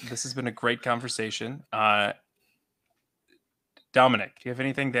time. This has been a great conversation. Dominic, do you have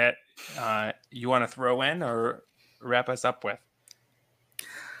anything that you want to throw in or wrap us up with?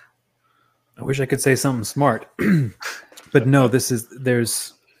 I wish I could say something smart, but no, it's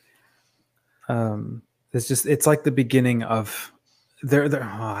like the beginning of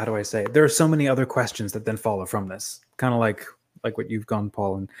how do I say it? There are so many other questions that then follow from this, kind of like what you've gone,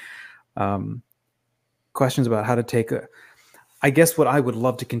 Paul, and questions about how to take I guess what I would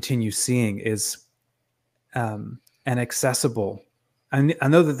love to continue seeing is an accessible. I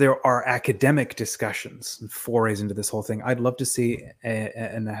know that there are academic discussions and forays into this whole thing. I'd love to see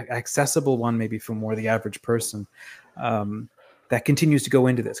an accessible one, maybe for more the average person, that continues to go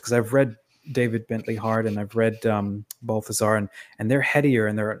into this. Because I've read David Bentley Hart and I've read Balthazar, and they're headier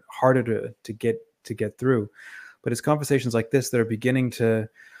and they're harder to get through. But it's conversations like this that are beginning to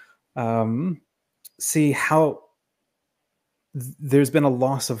see how there's been a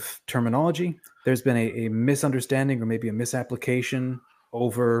loss of terminology. There's been a misunderstanding or maybe a misapplication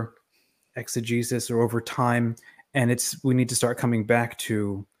over exegesis or over time. And we need to start coming back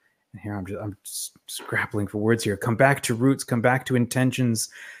to, and here I'm just grappling for words here, come back to roots, come back to intentions,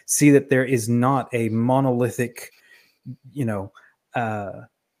 see that there is not a monolithic,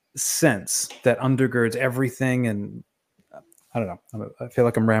 sense that undergirds everything. And I don't know, I feel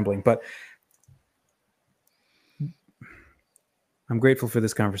like I'm rambling, but I'm grateful for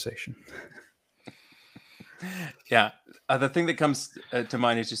this conversation. Yeah. The thing that comes to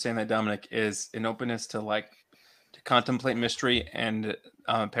mind as you're saying that, Dominic, is an openness to contemplate mystery and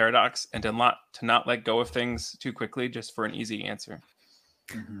paradox, and to not let go of things too quickly just for an easy answer.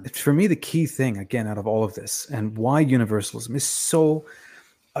 Mm-hmm. For me, the key thing, again, out of all of this, and why universalism is so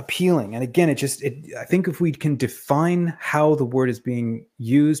appealing, and again, I think if we can define how the word is being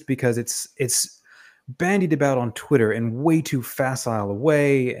used, because it's bandied about on Twitter in way too facile a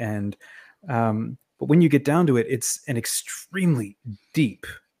way, and but when you get down to it, it's an extremely deep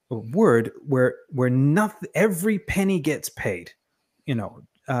word where nothing, every penny gets paid,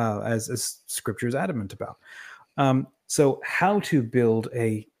 as Scripture is adamant about. So how to build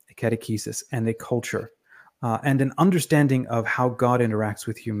a catechesis and a culture and an understanding of how God interacts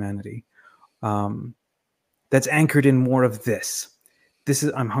with humanity that's anchored in more of this.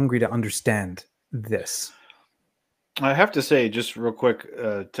 I'm hungry to understand this. I have to say, just real quick,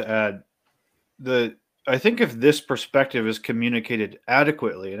 to add, I think if this perspective is communicated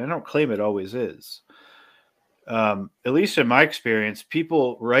adequately, and I don't claim it always is, at least in my experience,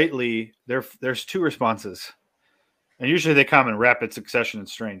 people rightly, there's two responses, and usually they come in rapid succession.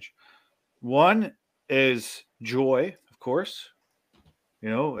 It's strange. One is joy, of course.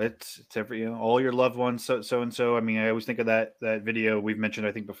 It's every, all your loved ones, so and so. I mean, I always think of that video we've mentioned,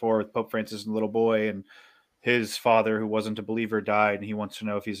 I think, before, with Pope Francis and the little boy, and his father, who wasn't a believer, died, and he wants to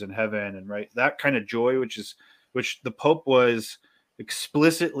know if he's in heaven, and right, that kind of joy, which the Pope was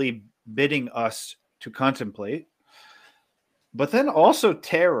explicitly bidding us to contemplate, but then also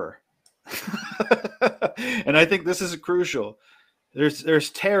terror. And I think this is crucial.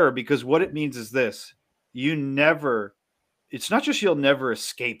 There's terror, because what it means is this: it's not just you'll never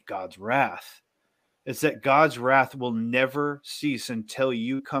escape God's wrath, It's that God's wrath will never cease until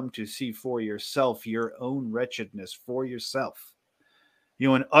you come to see for yourself your own wretchedness for yourself.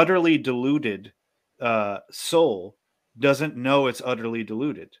 An utterly deluded soul doesn't know it's utterly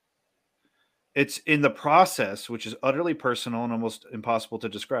deluded. It's in the process, which is utterly personal and almost impossible to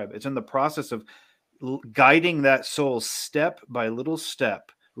describe. It's in the process of guiding that soul step by little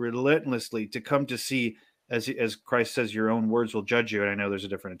step, relentlessly, to come to see, as Christ says, your own words will judge you. And I know there's a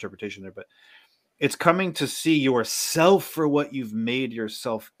different interpretation there, but it's coming to see yourself for what you've made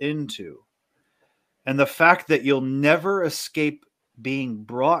yourself into. And the fact that you'll never escape being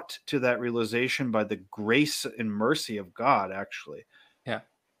brought to that realization by the grace and mercy of God, actually. Yeah.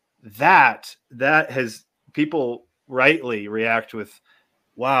 That has, people rightly react with,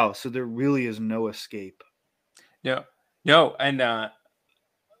 wow, so there really is no escape. No, and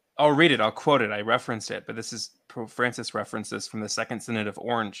I'll read it. I'll quote it. I referenced it, but this is Pope Francis referenced this from the Second Synod of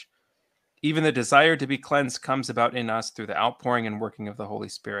Orange. Even the desire to be cleansed comes about in us through the outpouring and working of the Holy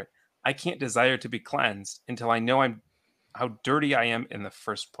Spirit. I can't desire to be cleansed until I know how dirty I am in the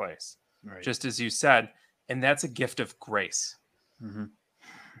first place. Right. Just as you said, and that's a gift of grace. Mm-hmm.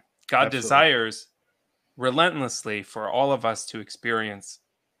 God Absolutely. desires relentlessly for all of us to experience.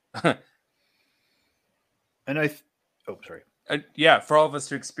 For all of us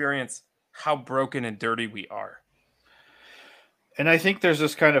to experience how broken and dirty we are. And I think there's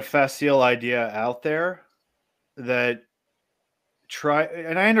this kind of facile idea out there that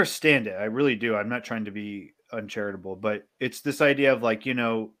and I understand it. I really do. I'm not trying to be uncharitable, but it's this idea of like,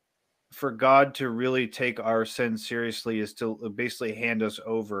 for God to really take our sin seriously is to basically hand us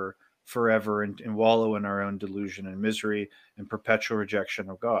over forever and wallow in our own delusion and misery and perpetual rejection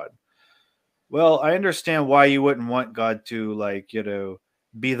of God. Well, I understand why you wouldn't want God to,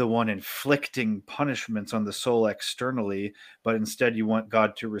 be the one inflicting punishments on the soul externally, but instead you want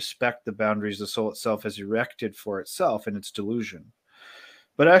God to respect the boundaries the soul itself has erected for itself in its delusion.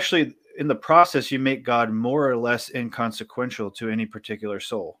 But actually, in the process, you make God more or less inconsequential to any particular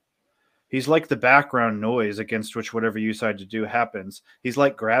soul. He's like the background noise against which whatever you decide to do happens. He's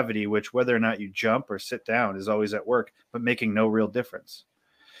like gravity, which whether or not you jump or sit down is always at work, but making no real difference.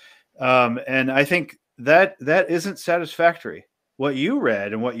 And I think that isn't satisfactory. What you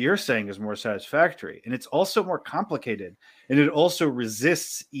read and what you're saying is more satisfactory. And it's also more complicated. And it also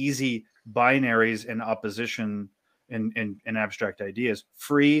resists easy binaries and opposition and abstract ideas.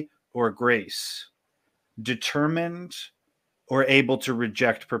 Free or grace. Determined or able to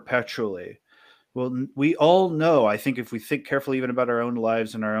reject perpetually. Well, we all know, I think, if we think carefully even about our own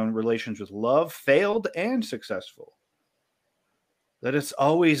lives and our own relations with love, failed and successful, that it's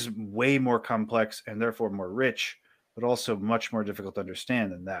always way more complex and therefore more rich, but also much more difficult to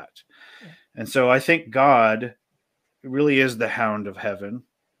understand than that. Yeah. And so I think God really is the hound of heaven.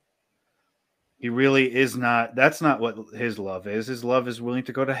 He really is not, that's not what his love is. His love is willing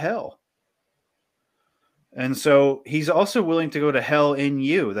to go to hell. And so he's also willing to go to hell in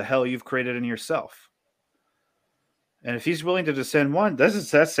you, the hell you've created in yourself. And if he's willing to descend that's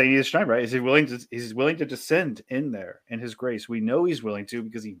St. Edith Stein, right? He's willing to descend in there in his grace. We know he's willing to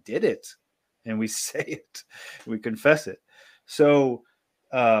because he did it. And we say it. We confess it. So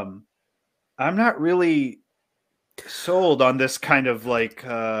I'm not really sold on this kind of like,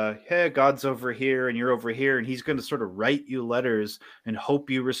 hey, God's over here and you're over here, and he's going to sort of write you letters and hope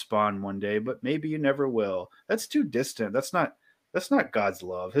you respond one day, but maybe you never will. That's too distant. That's not God's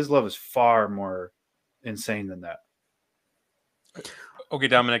love. His love is far more insane than that. Okay,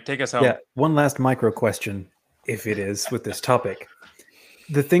 Dominic, take us home. Yeah, one last micro question, if it is, with this topic.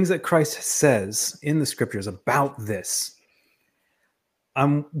 The things that Christ says in the scriptures about this,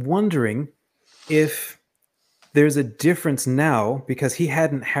 I'm wondering if there's a difference now because he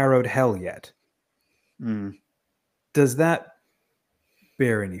hadn't harrowed hell yet. Does that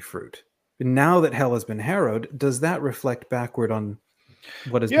bear any fruit? Now that hell has been harrowed, does that reflect backward on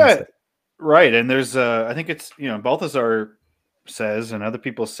what has been said? Right. And there's, I think it's, Balthasar says, and other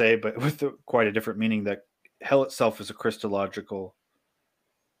people say, but with quite a different meaning, that hell itself is a Christological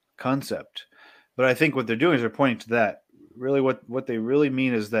concept. But I think what they're doing is they're pointing to that. Really, what they really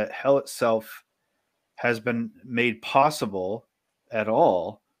mean is that hell itself has been made possible at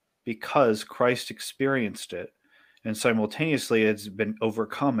all because Christ experienced it. And simultaneously, it's been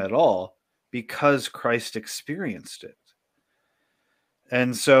overcome at all because Christ experienced it.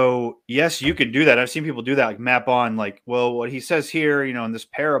 And so, yes, you could do that. I've seen people do that, like map on, like, well, what he says here, in this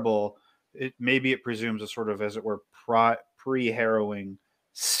parable, maybe it presumes a sort of, as it were, pre-harrowing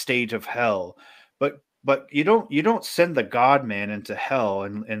state of hell. But you don't send the God-man into hell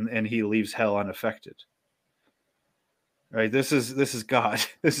and he leaves hell unaffected. right? This is God.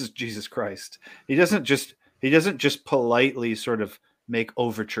 This is Jesus Christ. He doesn't just politely sort of make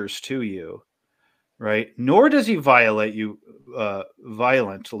overtures to you, right? Nor does he violate you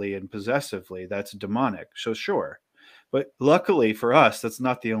violently and possessively. That's demonic. So sure. But luckily for us, that's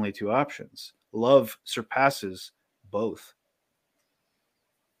not the only two options. Love surpasses both.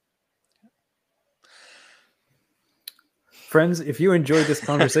 Friends, if you enjoyed this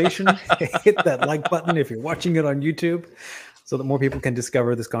conversation, hit that like button if you're watching it on YouTube so that more people can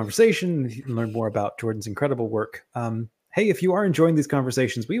discover this conversation and learn more about Jordan's incredible work. Hey, if you are enjoying these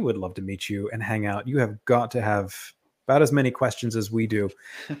conversations, we would love to meet you and hang out. You have got to have about as many questions as we do.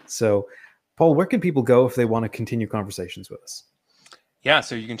 So, Paul, where can people go if they want to continue conversations with us? Yeah,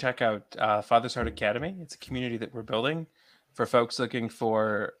 so you can check out Father's Heart Academy. It's a community that we're building for folks looking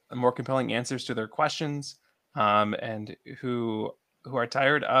for more compelling answers to their questions, and who are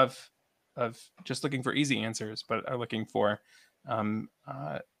tired of just looking for easy answers, but are looking for some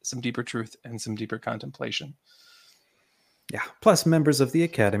deeper truth and some deeper contemplation. Yeah. Plus, members of the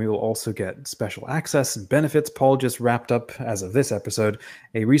Academy will also get special access and benefits. Paul just wrapped up, as of this episode,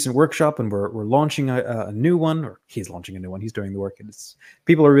 a recent workshop, and we're launching a new one, or he's launching a new one. He's doing the work, and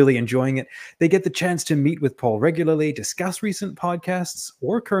people are really enjoying it. They get the chance to meet with Paul regularly, discuss recent podcasts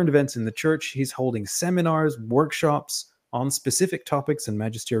or current events in the church. He's holding seminars, workshops on specific topics and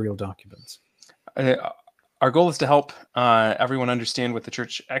magisterial documents. Our goal is to help everyone understand what the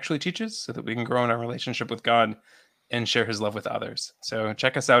church actually teaches so that we can grow in our relationship with God and share his love with others. So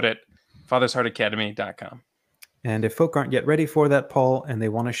check us out at fathersheartacademy.com. And if folk aren't yet ready for that, Paul, and they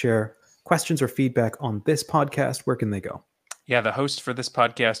want to share questions or feedback on this podcast, where can they go? Yeah, the host for this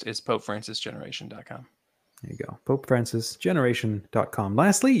podcast is PopeFrancisGeneration.com. There you go, PopeFrancisGeneration.com.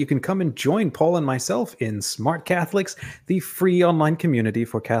 Lastly, you can come and join Paul and myself in Smart Catholics, the free online community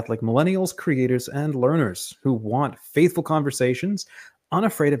for Catholic millennials, creators, and learners who want faithful conversations,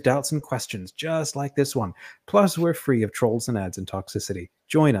 unafraid of doubts and questions, just like this one. Plus, we're free of trolls and ads and toxicity.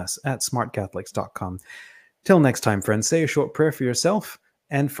 Join us at smartcatholics.com. Till next time, friends, say a short prayer for yourself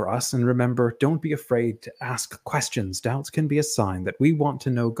and for us. And remember, don't be afraid to ask questions. Doubts can be a sign that we want to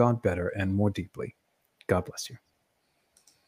know God better and more deeply. God bless you.